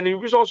 And then he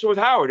was also with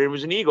Howard. It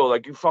was an ego.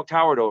 Like, you fucked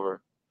Howard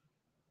over.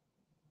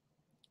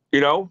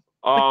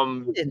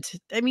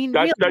 I mean,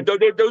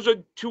 really? Those are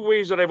two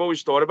ways that I've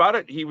always thought about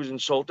it. He was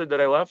insulted that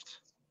I left.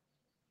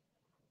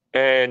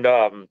 And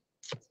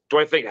do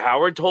I think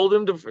Howard told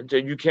him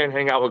that you can't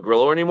hang out with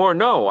Grillo anymore?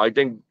 No, I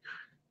think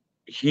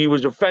he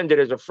was offended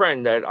as a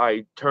friend that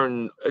I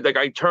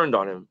turned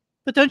on him.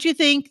 But don't you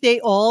think they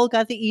all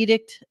got the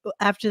edict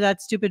after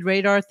that stupid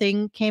radar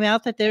thing came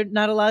out that they're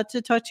not allowed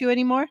to talk to you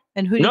anymore?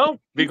 And who? No,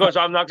 because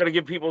I'm not going to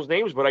give people's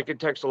names, but I could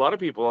text a lot of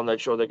people on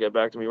that show that get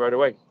back to me right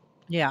away.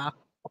 Yeah.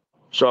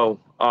 So,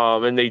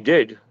 and they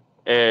did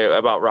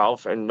about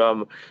Ralph, and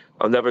I'll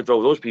never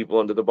throw those people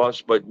under the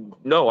bus. But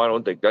no, I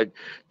don't think that.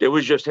 It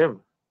was just him.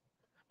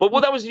 But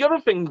that was the other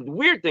thing. The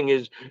weird thing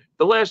is,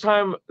 the last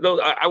time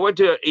I went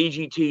to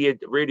AGT at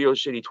Radio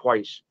City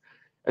twice.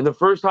 And the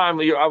first time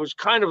I was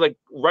kind of like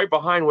right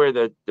behind where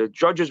the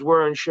judges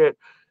were and shit.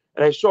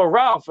 And I saw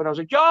Ralph and I was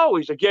like, yo,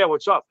 he's like, yeah,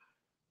 what's up?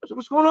 I said,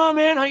 what's going on,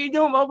 man? How you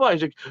doing?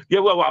 He's like, yeah,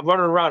 well, I'm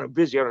running around. I'm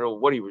busy. I don't know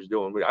what he was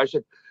doing. But I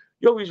said,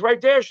 yo, he's right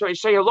there. Should I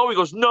say hello? He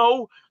goes,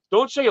 no,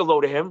 don't say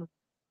hello to him.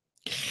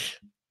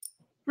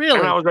 Really?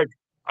 And I was like,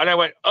 and I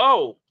went,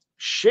 oh,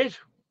 shit,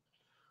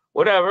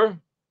 whatever.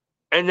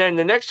 And then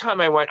the next time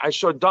I went, I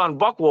saw Don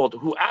Buchwald,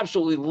 who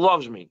absolutely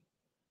loves me.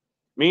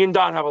 Me and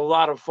Don have a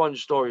lot of fun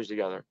stories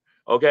together.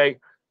 Okay.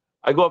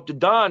 I go up to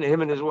Don, and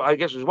him and his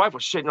wife were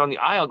sitting on the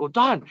aisle. I go,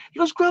 Don, he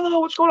goes, Grillo,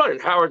 what's going on?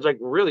 And Howard's like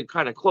really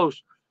kind of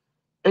close.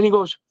 And he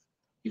goes,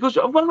 blah,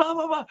 blah,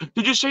 blah, blah.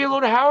 Did you say hello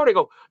to Howard? I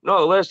go, no,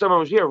 the last time I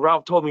was here,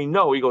 Ralph told me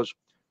no. He goes,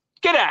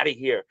 get out of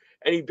here.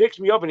 And he picks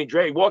me up and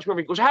he walks me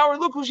over. He goes, Howard,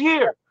 look who's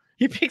here.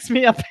 He picks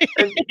me up.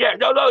 And yeah,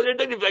 no,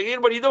 like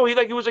anybody know.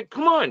 He was like,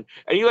 come on.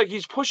 And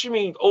he's pushing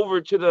me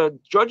over to the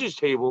judges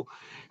table.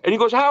 And he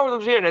goes, Howard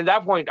lives here. And at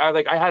that point,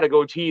 I had a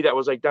goatee that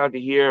was like down to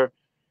here.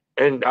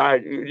 And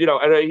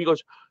he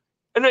goes,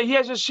 and he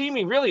hasn't seen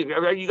me really.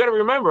 You got to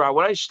remember,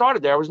 when I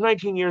started there, I was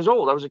 19 years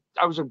old.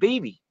 I was a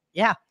baby.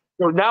 Yeah.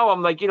 So now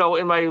I'm like,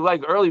 in my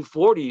like early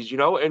 40s,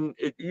 and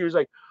he was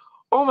like,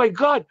 oh my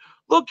God,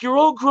 look, you're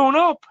all grown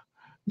up,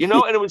 and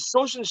it was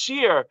so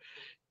sincere.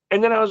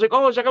 And then I was like,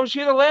 I was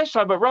here the last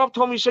time, but Ralph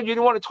told me, he said you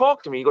didn't want to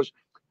talk to me. He goes,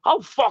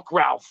 oh, fuck,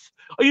 Ralph.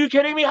 Are you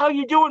kidding me? How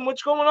you doing?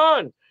 What's going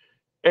on?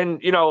 And,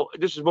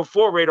 this is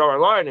before Radar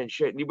Online and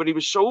shit. But he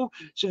was so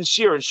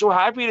sincere and so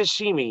happy to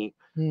see me.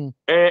 And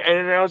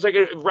I was like,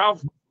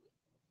 Ralph,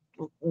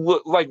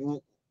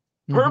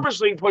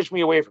 purposely pushed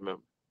me away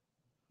from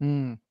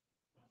him.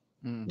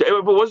 If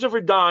it wasn't for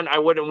Don, I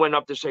wouldn't went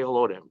up to say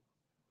hello to him.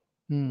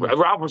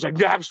 Ralph was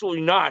like,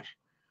 absolutely not.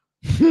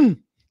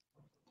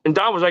 And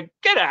Don was like,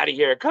 get out of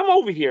here. Come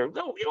over here.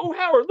 No,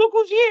 Howard, look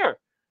who's here.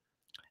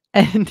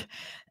 And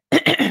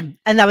and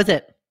that was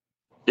it.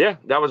 Yeah,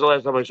 that was the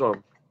last time I saw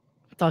him.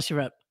 That's all she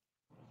wrote.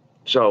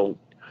 So,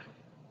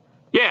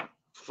 yeah,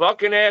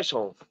 fucking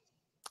asshole.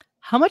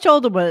 How much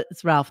older was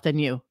Ralph than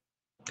you?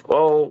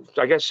 Well,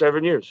 I guess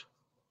 7 years.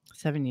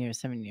 7 years.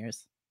 7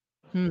 years.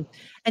 And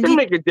Didn't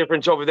make a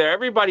difference over there.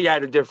 Everybody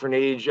had a different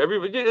age.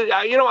 Everybody,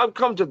 you know, I've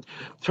come to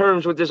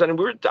terms with this, and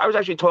I was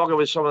actually talking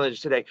with someone this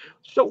today.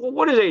 So,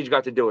 what has age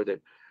got to do with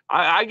it?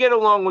 I get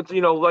along with,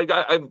 you know, like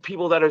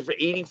people that are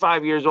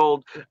 85 years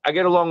old. I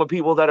get along with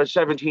people that are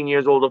 17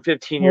 years old or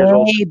 15 years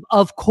old.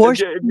 Of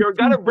course. If you've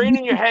got a brain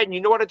in your head and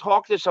you know how to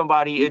talk to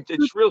somebody,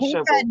 it's real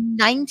simple. A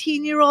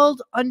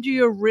 19-year-old under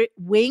your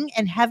wing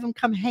and have him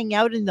come hang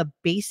out in the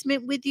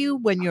basement with you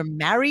when you're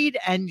married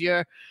and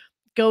you're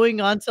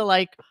going on to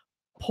like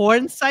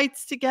porn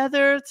sites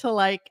together to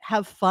like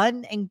have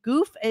fun and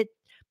goof. It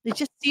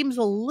just seems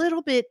a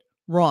little bit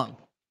wrong.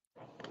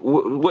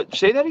 What?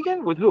 Say that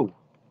again? With who?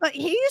 But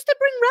he used to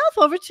bring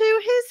Ralph over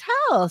to his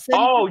house. And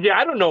oh yeah,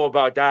 I don't know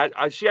about that.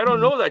 I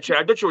don't know that shit.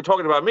 I thought you were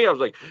talking about me. I was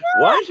like,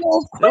 what?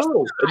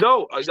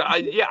 No.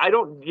 I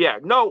don't. Yeah,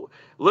 no.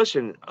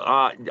 Listen,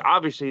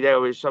 obviously there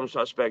was some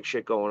suspect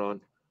shit going on.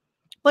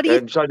 But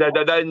and so then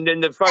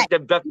the fact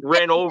that Beth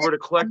ran over to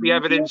collect the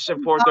evidence at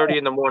 4:30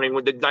 in the morning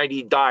when the night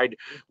he died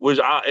was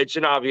it's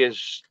an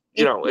obvious.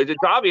 You know, it's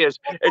obvious.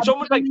 It's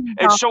almost like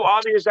it's so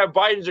obvious that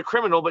Biden's a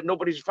criminal, but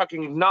nobody's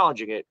fucking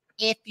acknowledging it.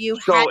 If you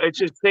so it's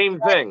the same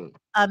thing.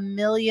 $1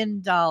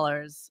 million,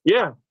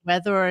 yeah,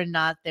 whether or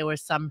not there were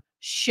some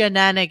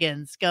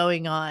shenanigans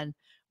going on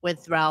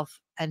with Ralph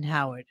and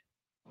Howard,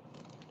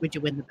 would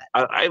you win the bet?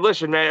 I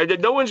listen, man.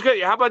 No one's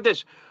gonna. How about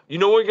this? You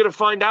know, we're gonna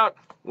find out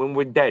when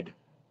we're dead.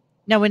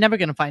 No, we're never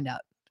gonna find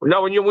out.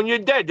 No, when you're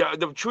dead,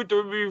 the truth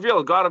will be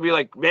revealed. God will be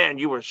like, man,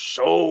 you were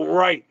so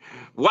right.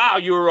 Wow,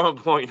 you were on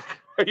point.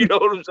 You know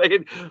what I'm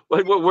saying?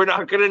 Like, we're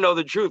not gonna know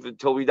the truth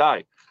until we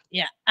die.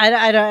 Yeah,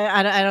 I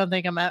don't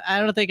think I'm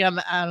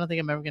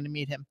ever going to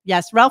meet him.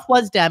 Yes, Ralph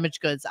was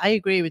damaged goods. I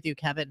agree with you,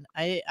 Kevin.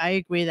 I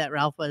agree that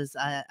Ralph was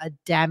a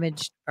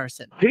damaged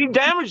person. He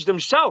damaged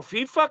himself.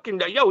 He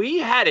he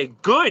had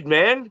it good,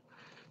 man.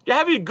 You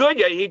have it good.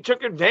 Yeah, he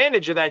took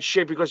advantage of that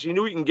shit because he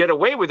knew he can get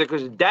away with it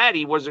because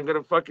Daddy wasn't going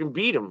to fucking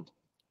beat him.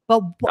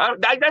 But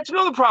that's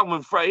another problem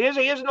with Fred.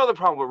 Here's another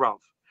problem with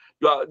Ralph.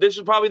 This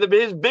is probably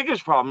his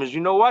biggest problem is,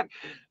 you know what?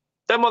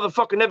 That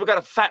motherfucker never got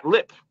a fat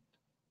lip.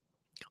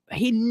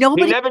 He never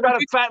got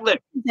a fat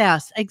lip.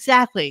 Yes,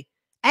 exactly.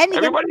 And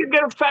everybody can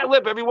get a fat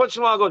lip. Every once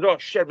in a while goes, oh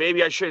shit,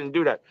 maybe I shouldn't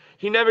do that.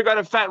 He never got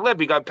a fat lip.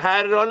 He got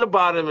patted on the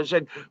bottom and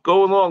said,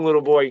 go along,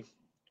 little boy.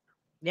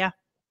 Yeah.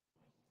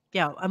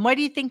 Yeah. And why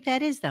do you think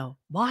that is though?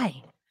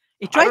 Why?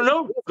 I don't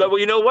know. Well,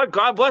 you know what?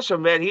 God bless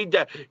him, man.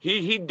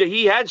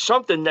 He had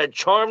something that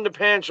charmed the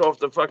pants off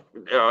the fuck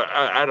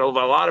out of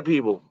a lot of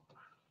people.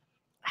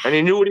 And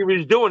he knew what he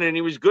was doing and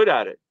he was good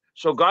at it.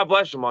 So God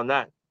bless him on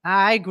that.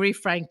 I agree,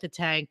 Frank the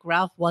Tank.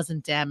 Ralph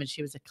wasn't damaged.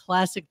 He was a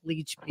classic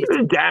leech piece. He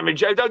wasn't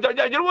damaged. You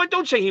know what?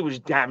 Don't say he was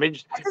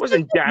damaged. He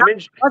wasn't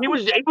damaged. He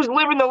was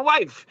living the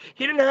life.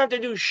 He didn't have to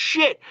do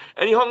shit.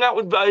 And he hung out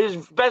with his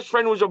best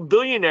friend who was a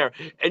billionaire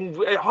and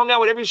hung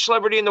out with every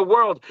celebrity in the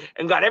world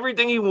and got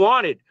everything he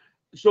wanted.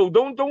 So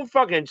don't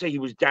fucking say he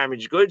was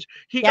damaged goods.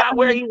 He got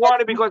where he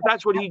wanted because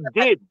that's what he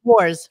did.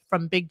 Scores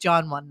from Big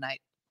John one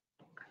night.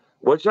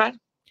 What's that?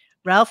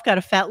 Ralph got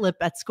a fat lip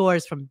at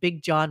Scores from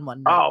Big John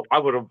one night. Oh, I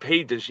would have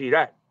paid to see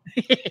that.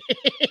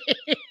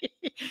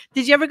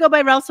 Did you ever go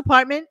by Ralph's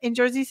apartment in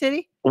Jersey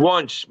City?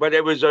 Once, but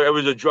it was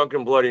a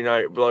drunken bloody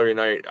night.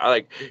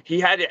 He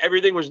had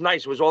everything was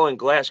nice. It was all in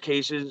glass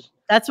cases.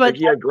 That's what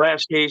he had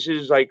glass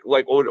cases, like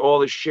all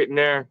the shit in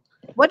there.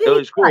 What did it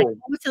was cool?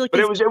 Like? But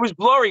it was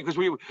blurry because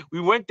we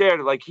went there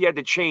to, like, he had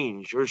to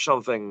change or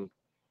something.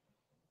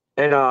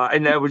 And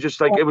that was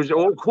just like, it was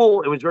all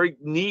cool. It was very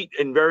neat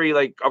and very,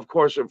 like, of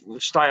course,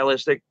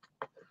 stylistic.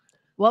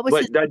 What was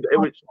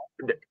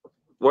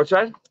what's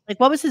that? Like,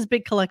 what was his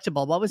big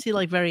collectible? What was he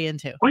like very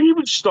into? Well, he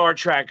was Star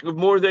Trek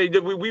more.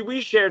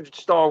 We shared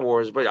Star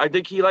Wars, but I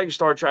think he liked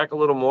Star Trek a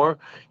little more.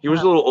 He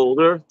was a little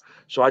older,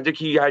 so I think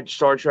he had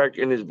Star Trek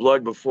in his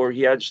blood before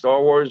he had Star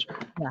Wars.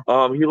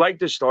 Yeah. He liked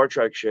the Star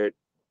Trek shit.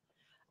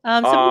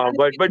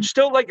 But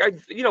still, like,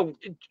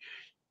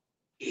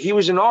 he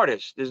was an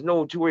artist. There's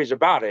no two ways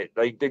about it.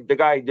 Like the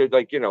guy did,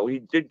 like, he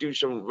did do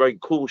some very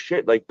cool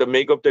shit. Like the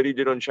makeup that he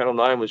did on Channel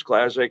 9 was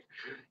classic.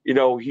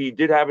 He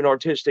did have an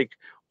artistic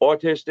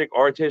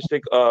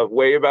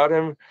way about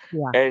him.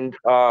 Yeah. And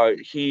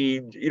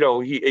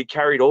it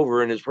carried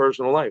over in his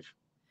personal life.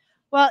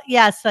 Well,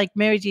 yes, like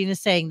Mary Jean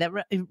is saying that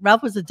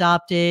Ralph was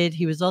adopted.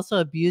 He was also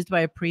abused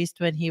by a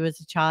priest when he was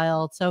a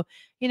child. So,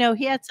 he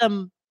had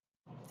some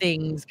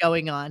things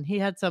going on. He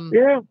had some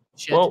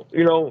shit.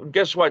 Well,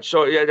 guess what?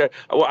 So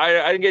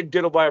I didn't get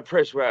diddled by a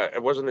priest. I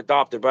wasn't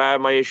adopted, but I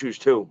have my issues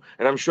too,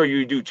 and I'm sure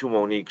you do too,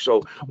 Monique.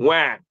 So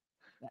wham.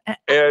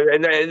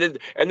 And then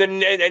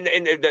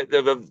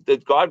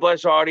the God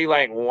bless Artie,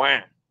 like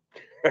wham.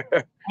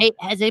 Hey,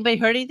 has anybody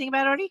heard anything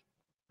about Artie?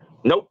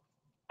 Nope.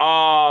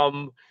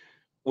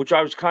 Which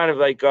I was kind of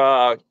like,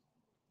 I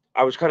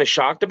was kind of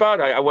shocked about.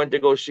 I went to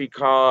go see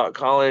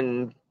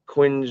Colin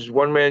Quinn's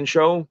one-man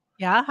show.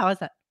 Yeah, how was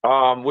that?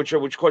 Which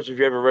of course, if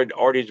you ever read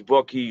Artie's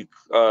book, he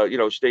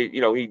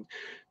he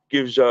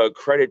gives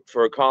credit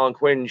for Colin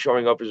Quinn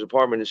showing up his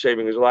apartment and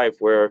saving his life,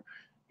 where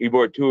he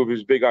brought two of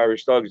his big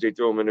Irish thugs. They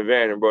threw him in a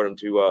van and brought him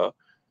to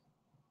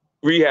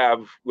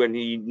rehab when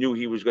he knew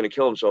he was going to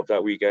kill himself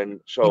that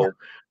weekend. So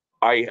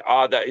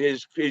that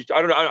his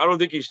I don't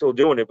think he's still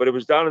doing it, but it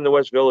was down in the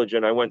West Village,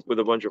 and I went with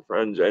a bunch of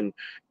friends, and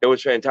it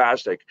was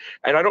fantastic.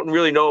 And I don't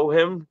really know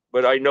him,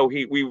 but I know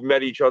we've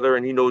met each other,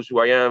 and he knows who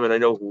I am, and I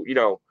know who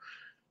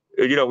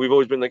we've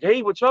always been like,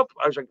 hey, what's up?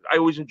 I was like, I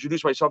always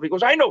introduce myself. He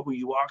goes, I know who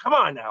you are. Come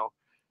on now,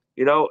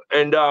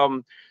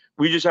 and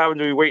we just happened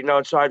to be waiting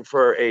outside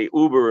for a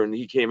Uber, and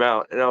he came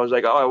out, and I was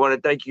like, oh, I want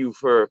to thank you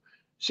for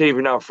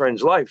saving our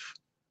friend's life.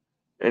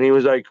 And he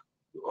was like,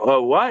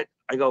 oh, what?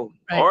 I go,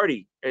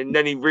 Artie. And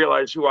then he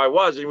realized who I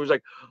was. And he was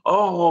like,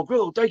 oh,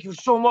 Grillo, thank you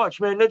so much,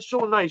 man. That's so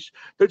nice.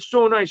 That's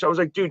so nice. I was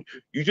like, dude,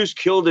 you just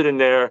killed it in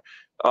there.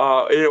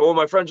 And all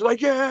my friends were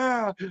like,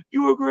 yeah,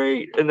 you were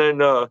great. And then,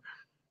 the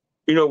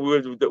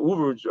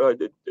Uber,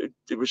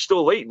 it was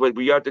still late, but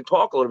we got to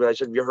talk a little bit. I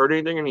said, have you heard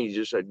anything? And he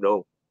just said,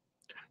 no.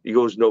 He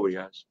goes, nobody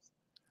has.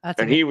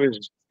 And he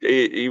was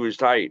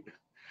tight.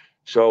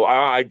 So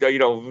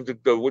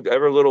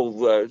whatever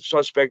little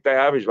suspect I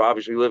have, he's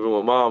obviously living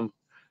with mom.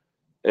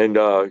 And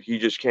he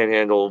just can't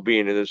handle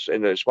being in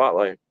the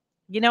spotlight.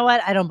 You know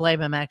what? I don't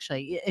blame him,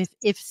 actually.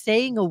 If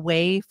staying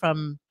away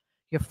from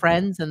your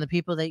friends and the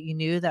people that you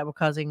knew that were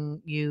causing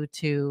you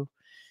to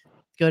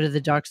go to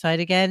the dark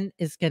side again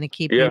is going to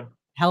keep you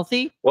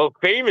healthy. Well,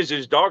 fame is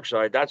his dark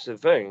side. That's the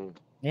thing.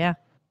 Yeah.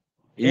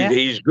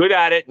 He's good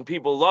at it, and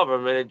people love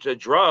him, and it's a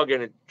drug,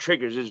 and it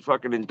triggers his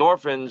fucking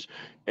endorphins.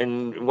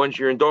 And once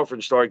your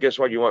endorphins start, guess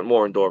what? You want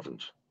more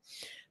endorphins.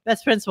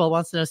 Best Principal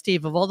wants to know,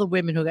 Steve, of all the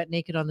women who got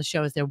naked on the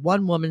show, is there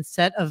one woman's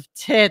set of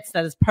tits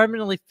that is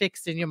permanently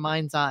fixed in your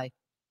mind's eye?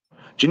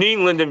 Janine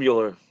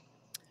Lindenmuller.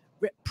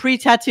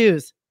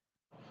 Pre-tattoos.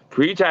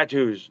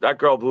 Pre-tattoos. That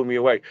girl blew me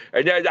away.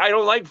 And I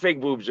don't like fake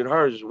boobs, and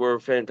hers were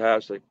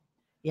fantastic.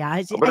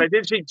 Yeah. But I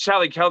did see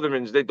Sally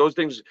Kelderman's. Those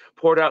things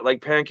poured out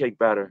like pancake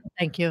batter.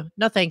 Thank you.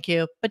 No, thank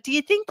you. But do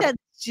you think that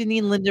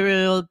Janine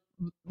Lindenmuller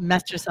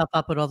messed herself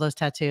up with all those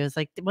tattoos?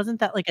 Like,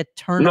 wasn't that like a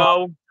turn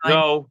off?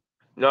 No.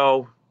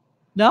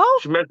 No?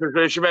 She messed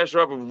her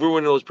up and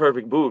ruined those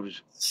perfect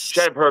boobs. She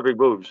had perfect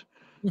boobs.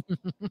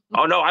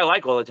 Oh, no, I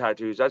like all the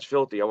tattoos. That's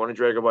filthy. I want to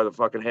drag her by the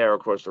fucking hair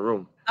across the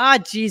room. Ah,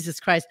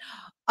 Jesus Christ.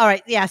 All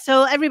right. Yeah.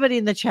 So everybody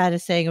in the chat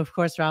is saying, of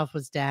course, Ralph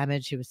was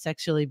damaged. He was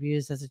sexually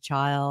abused as a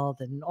child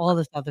and all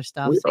this other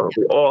stuff.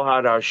 We all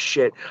had our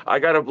shit. I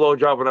got a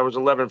blowjob when I was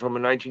 11 from a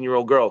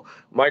 19-year-old girl.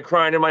 Am I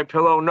crying in my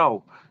pillow?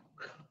 No.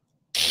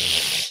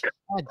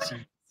 Oh,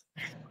 geez.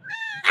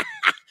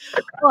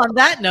 Well, on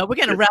that note, we're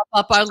going to wrap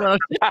up our little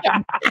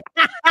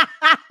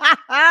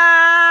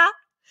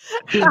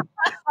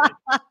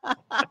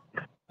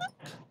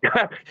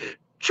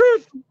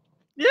Truth.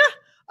 Yeah.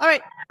 All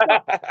right.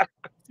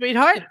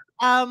 Sweetheart,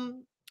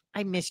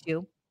 I miss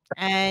you.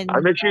 And I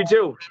miss you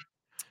too.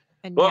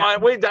 Well,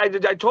 yeah.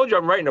 I told you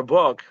I'm writing a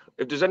book.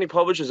 If there's any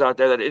publishers out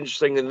there that are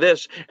interested in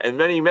this and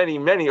many, many,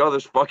 many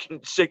other fucking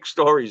sick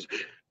stories,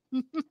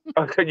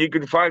 you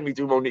can find me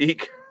through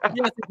Monique.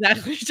 Yes,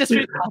 exactly. Just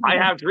I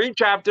have 3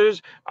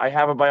 chapters. I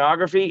have a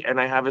biography and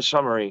I have a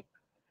summary.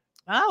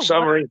 Oh,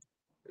 summary.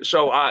 Wow.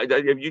 So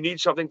if you need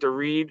something to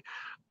read,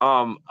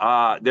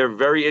 they're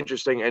very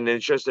interesting, and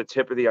it's just the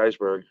tip of the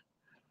iceberg.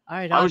 All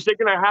right. I was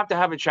thinking I have to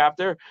have a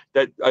chapter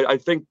that I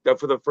think that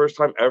for the first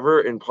time ever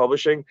in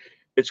publishing,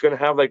 it's going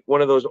to have like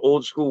one of those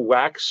old school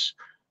wax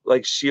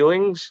like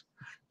ceilings.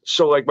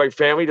 So like my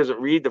family doesn't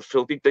read the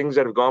filthy things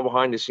that have gone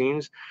behind the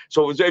scenes.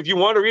 So if you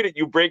want to read it,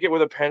 you break it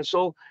with a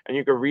pencil and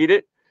you can read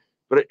it.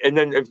 And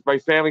then if my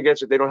family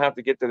gets it, they don't have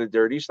to get to the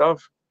dirty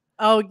stuff.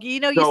 Oh,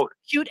 you're so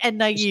cute and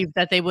naive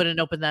that they wouldn't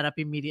open that up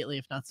immediately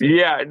if not.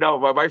 Yeah, no,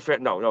 my my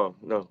parents, no,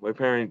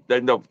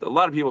 a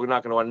lot of people are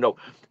not going to want to know.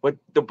 But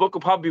the book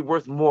will probably be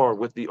worth more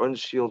with the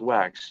unsealed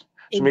wax.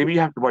 So maybe you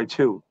have to buy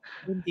 2.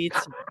 Indeed.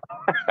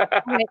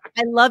 Right.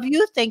 I love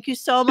you. Thank you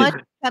so much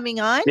for coming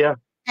on. Yeah.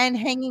 And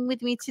hanging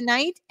with me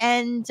tonight,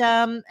 and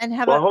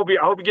have. Well, I hope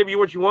you give you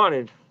what you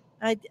wanted.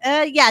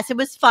 Yes, it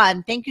was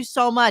fun. Thank you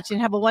so much, and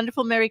have a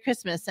wonderful Merry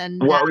Christmas. And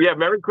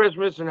Merry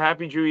Christmas and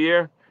Happy New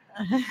Year.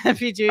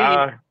 Happy New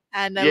Year.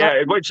 And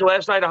it's the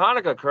last night of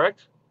Hanukkah,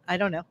 correct? I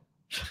don't know.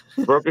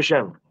 Baruch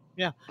Hashem.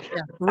 Yeah.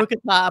 Baruch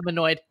Atah, I'm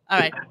annoyed. All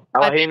right.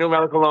 Eloheinu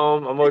melech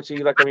haolam, amotzi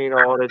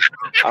lakamino.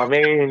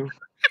 Amen.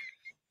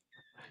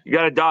 You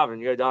got to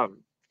daven.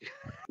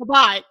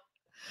 Bye.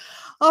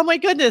 Oh my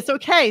goodness.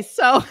 Okay,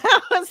 so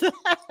that was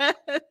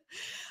that.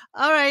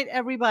 All right,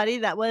 everybody.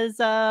 That was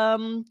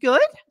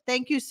good.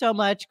 Thank you so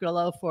much,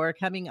 Grillo, for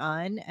coming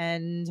on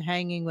and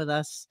hanging with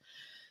us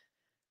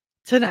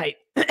tonight.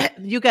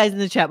 You guys in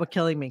the chat were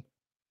killing me.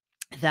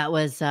 That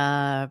was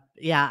I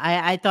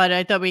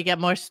thought we'd get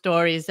more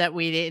stories that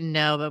we didn't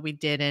know, but we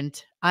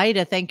didn't.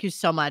 Ida, thank you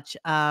so much.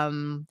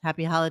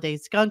 Happy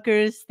holidays,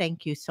 skunkers.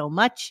 Thank you so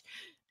much.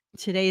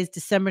 Today is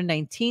December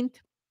 19th.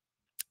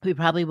 We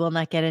probably will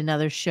not get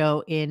another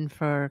show in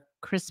for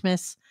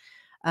Christmas.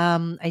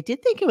 I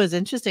did think it was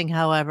interesting,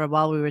 however,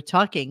 while we were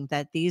talking,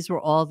 that these were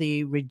all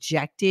the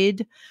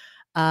rejected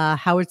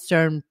Howard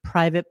Stern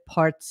private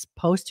parts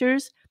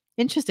posters.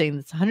 Interesting.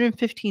 It's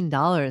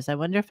 $115. I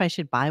wonder if I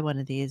should buy one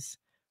of these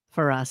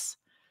for us.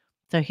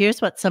 So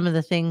here's what some of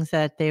the things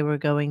that they were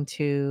going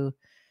to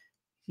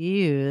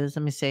use.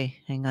 Let me see.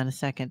 Hang on a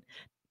second.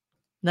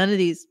 None of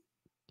these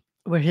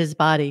were his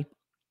body.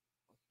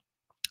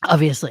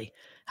 Obviously,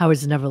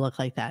 Howard's never looked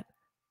like that.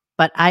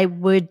 But I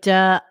wouldn't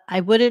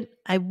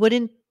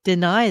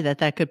deny that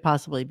that could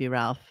possibly be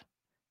Ralph.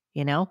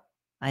 You know,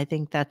 I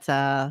think that's it's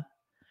a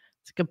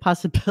good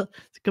possibility.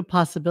 It's a good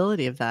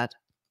possibility of that.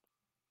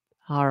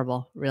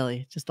 Horrible,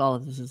 really. Just all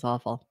of this is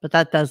awful. But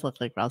that does look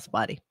like Ralph's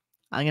body.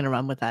 I'm gonna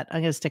run with that.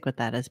 I'm gonna stick with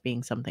that as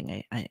being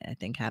something I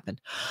think happened.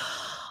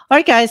 All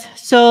right, guys.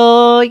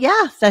 So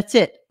yeah, that's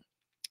it.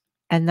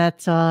 And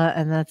that's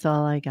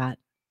all I got.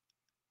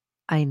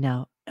 I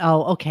know.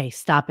 Oh, okay.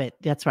 Stop it.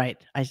 That's right.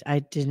 I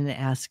didn't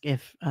ask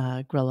if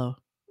Grillo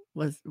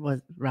was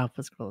Ralph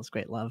was Grillo's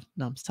great love.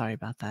 No, I'm sorry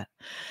about that.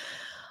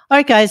 All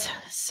right, guys.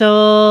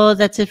 So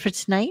that's it for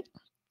tonight.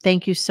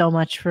 Thank you so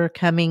much for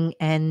coming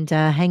and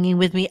hanging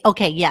with me.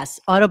 Okay, yes,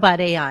 Autobot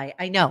AI.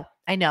 I know.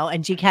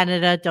 And G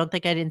Canada, don't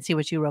think I didn't see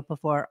what you wrote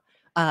before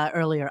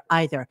earlier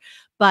either.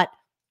 But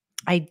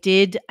I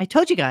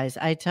told you guys,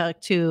 I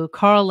talked to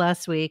Carl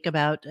last week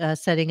about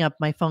setting up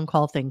my phone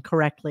call thing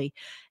correctly.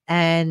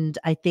 And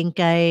I think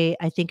I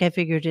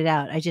figured it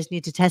out. I just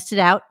need to test it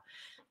out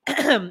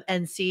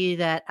and see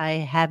that I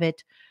have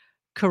it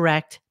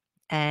correct.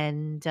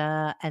 And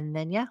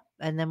then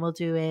and then we'll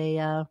do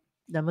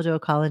a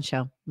call-in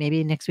show.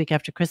 Maybe next week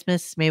after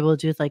Christmas. Maybe we'll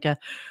do like a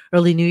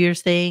early New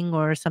Year's thing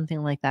or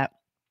something like that.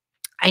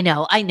 I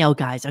know,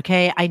 guys.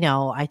 Okay. I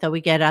know. I thought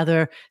we'd get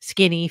other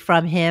skinny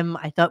from him.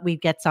 I thought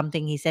we'd get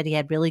something. He said he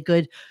had really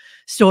good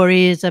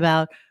stories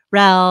about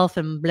Ralph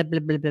and blah, blah,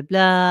 blah, blah,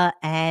 blah.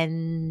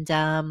 And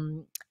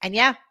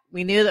yeah,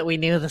 we knew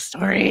the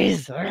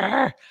stories.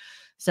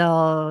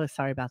 So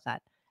sorry about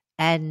that.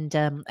 And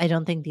I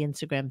don't think the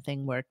Instagram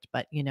thing worked,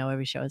 but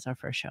every show is our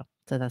first show.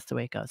 So that's the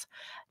way it goes.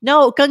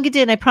 No,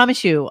 Gungadin, I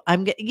promise you,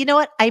 you know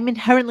what? I'm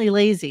inherently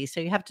lazy.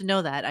 So you have to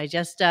know that. I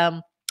just,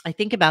 I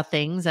think about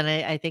things and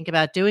I think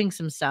about doing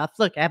some stuff.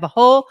 Look, I had a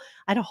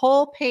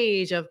whole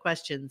page of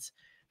questions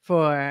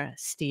for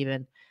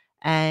Stephen.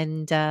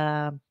 And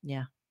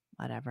yeah,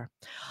 whatever.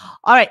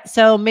 All right.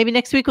 So maybe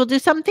next week we'll do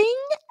something.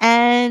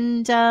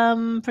 And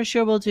for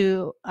sure we'll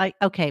do I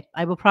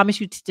will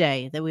promise you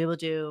today that we will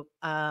do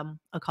a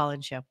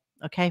call-in show.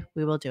 Okay,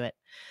 we will do it.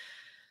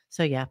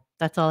 So yeah,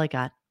 that's all I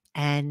got.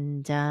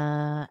 And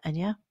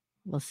yeah,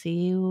 we'll see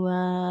you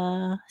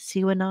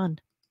anon.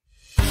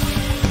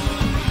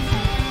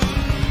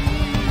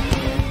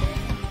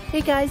 Hey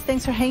guys,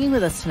 thanks for hanging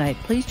with us tonight.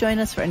 Please join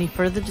us for any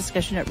further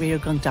discussion at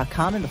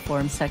radiogunk.com in the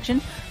forum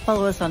section.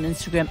 Follow us on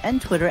Instagram and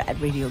Twitter at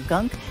Radio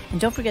Gunk. And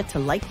don't forget to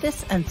like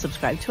this and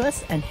subscribe to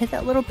us and hit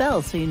that little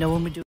bell so you know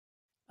when we do.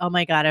 Oh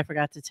my God, I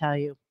forgot to tell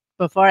you.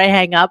 Before I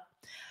hang up,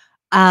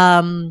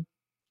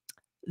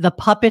 the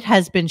puppet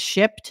has been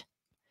shipped.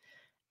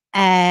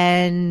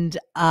 And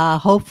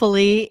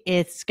hopefully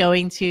it's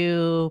going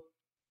to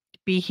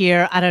be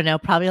here. I don't know,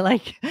 probably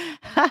like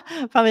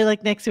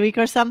next week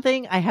or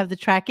something. I have the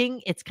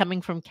tracking. It's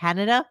coming from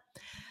Canada.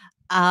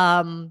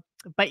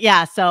 But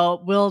yeah,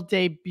 so we'll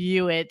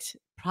debut it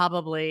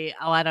probably.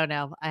 Oh, I don't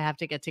know. I have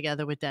to get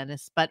together with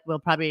Dennis, but we'll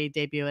probably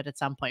debut it at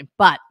some point.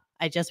 But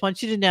I just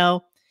want you to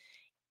know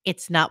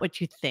it's not what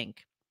you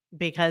think,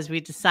 because we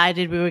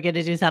decided we were going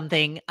to do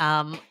something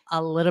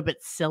a little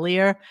bit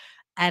sillier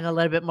and a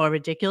little bit more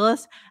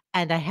ridiculous.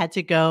 And I had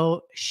to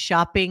go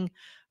shopping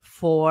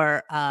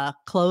for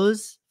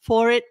clothes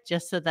for it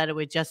just so that it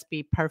would just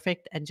be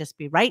perfect and just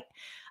be right.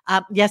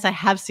 Yes, I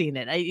have seen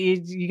it.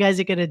 You guys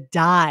are gonna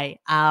die.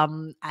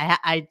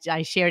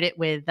 I shared it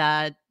with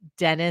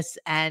Dennis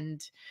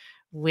and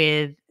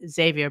with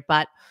Xavier,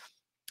 but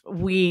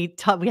we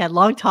had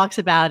long talks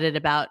about it,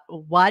 about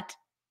what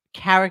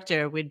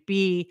character would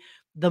be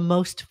the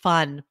most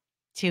fun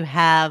to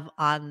have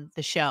on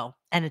the show,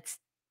 and it's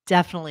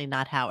definitely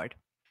not Howard.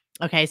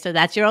 Okay, so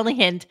that's your only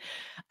hint.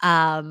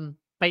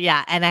 But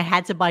yeah, and I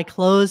had to buy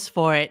clothes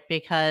for it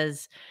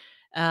because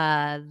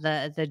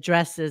the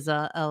dress is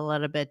a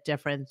little bit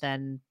different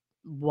than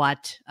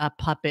what a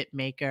puppet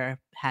maker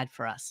had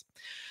for us.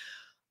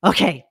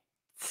 Okay,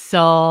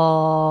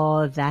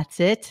 so that's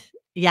it.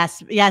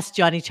 Yes,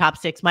 Johnny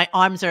Chopsticks. My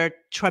arms are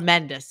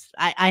tremendous.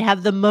 I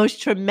have the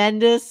most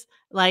tremendous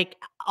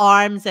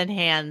arms and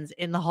hands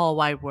in the whole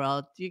wide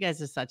world. You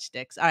guys are such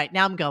dicks. All right,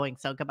 now I'm going.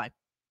 So goodbye.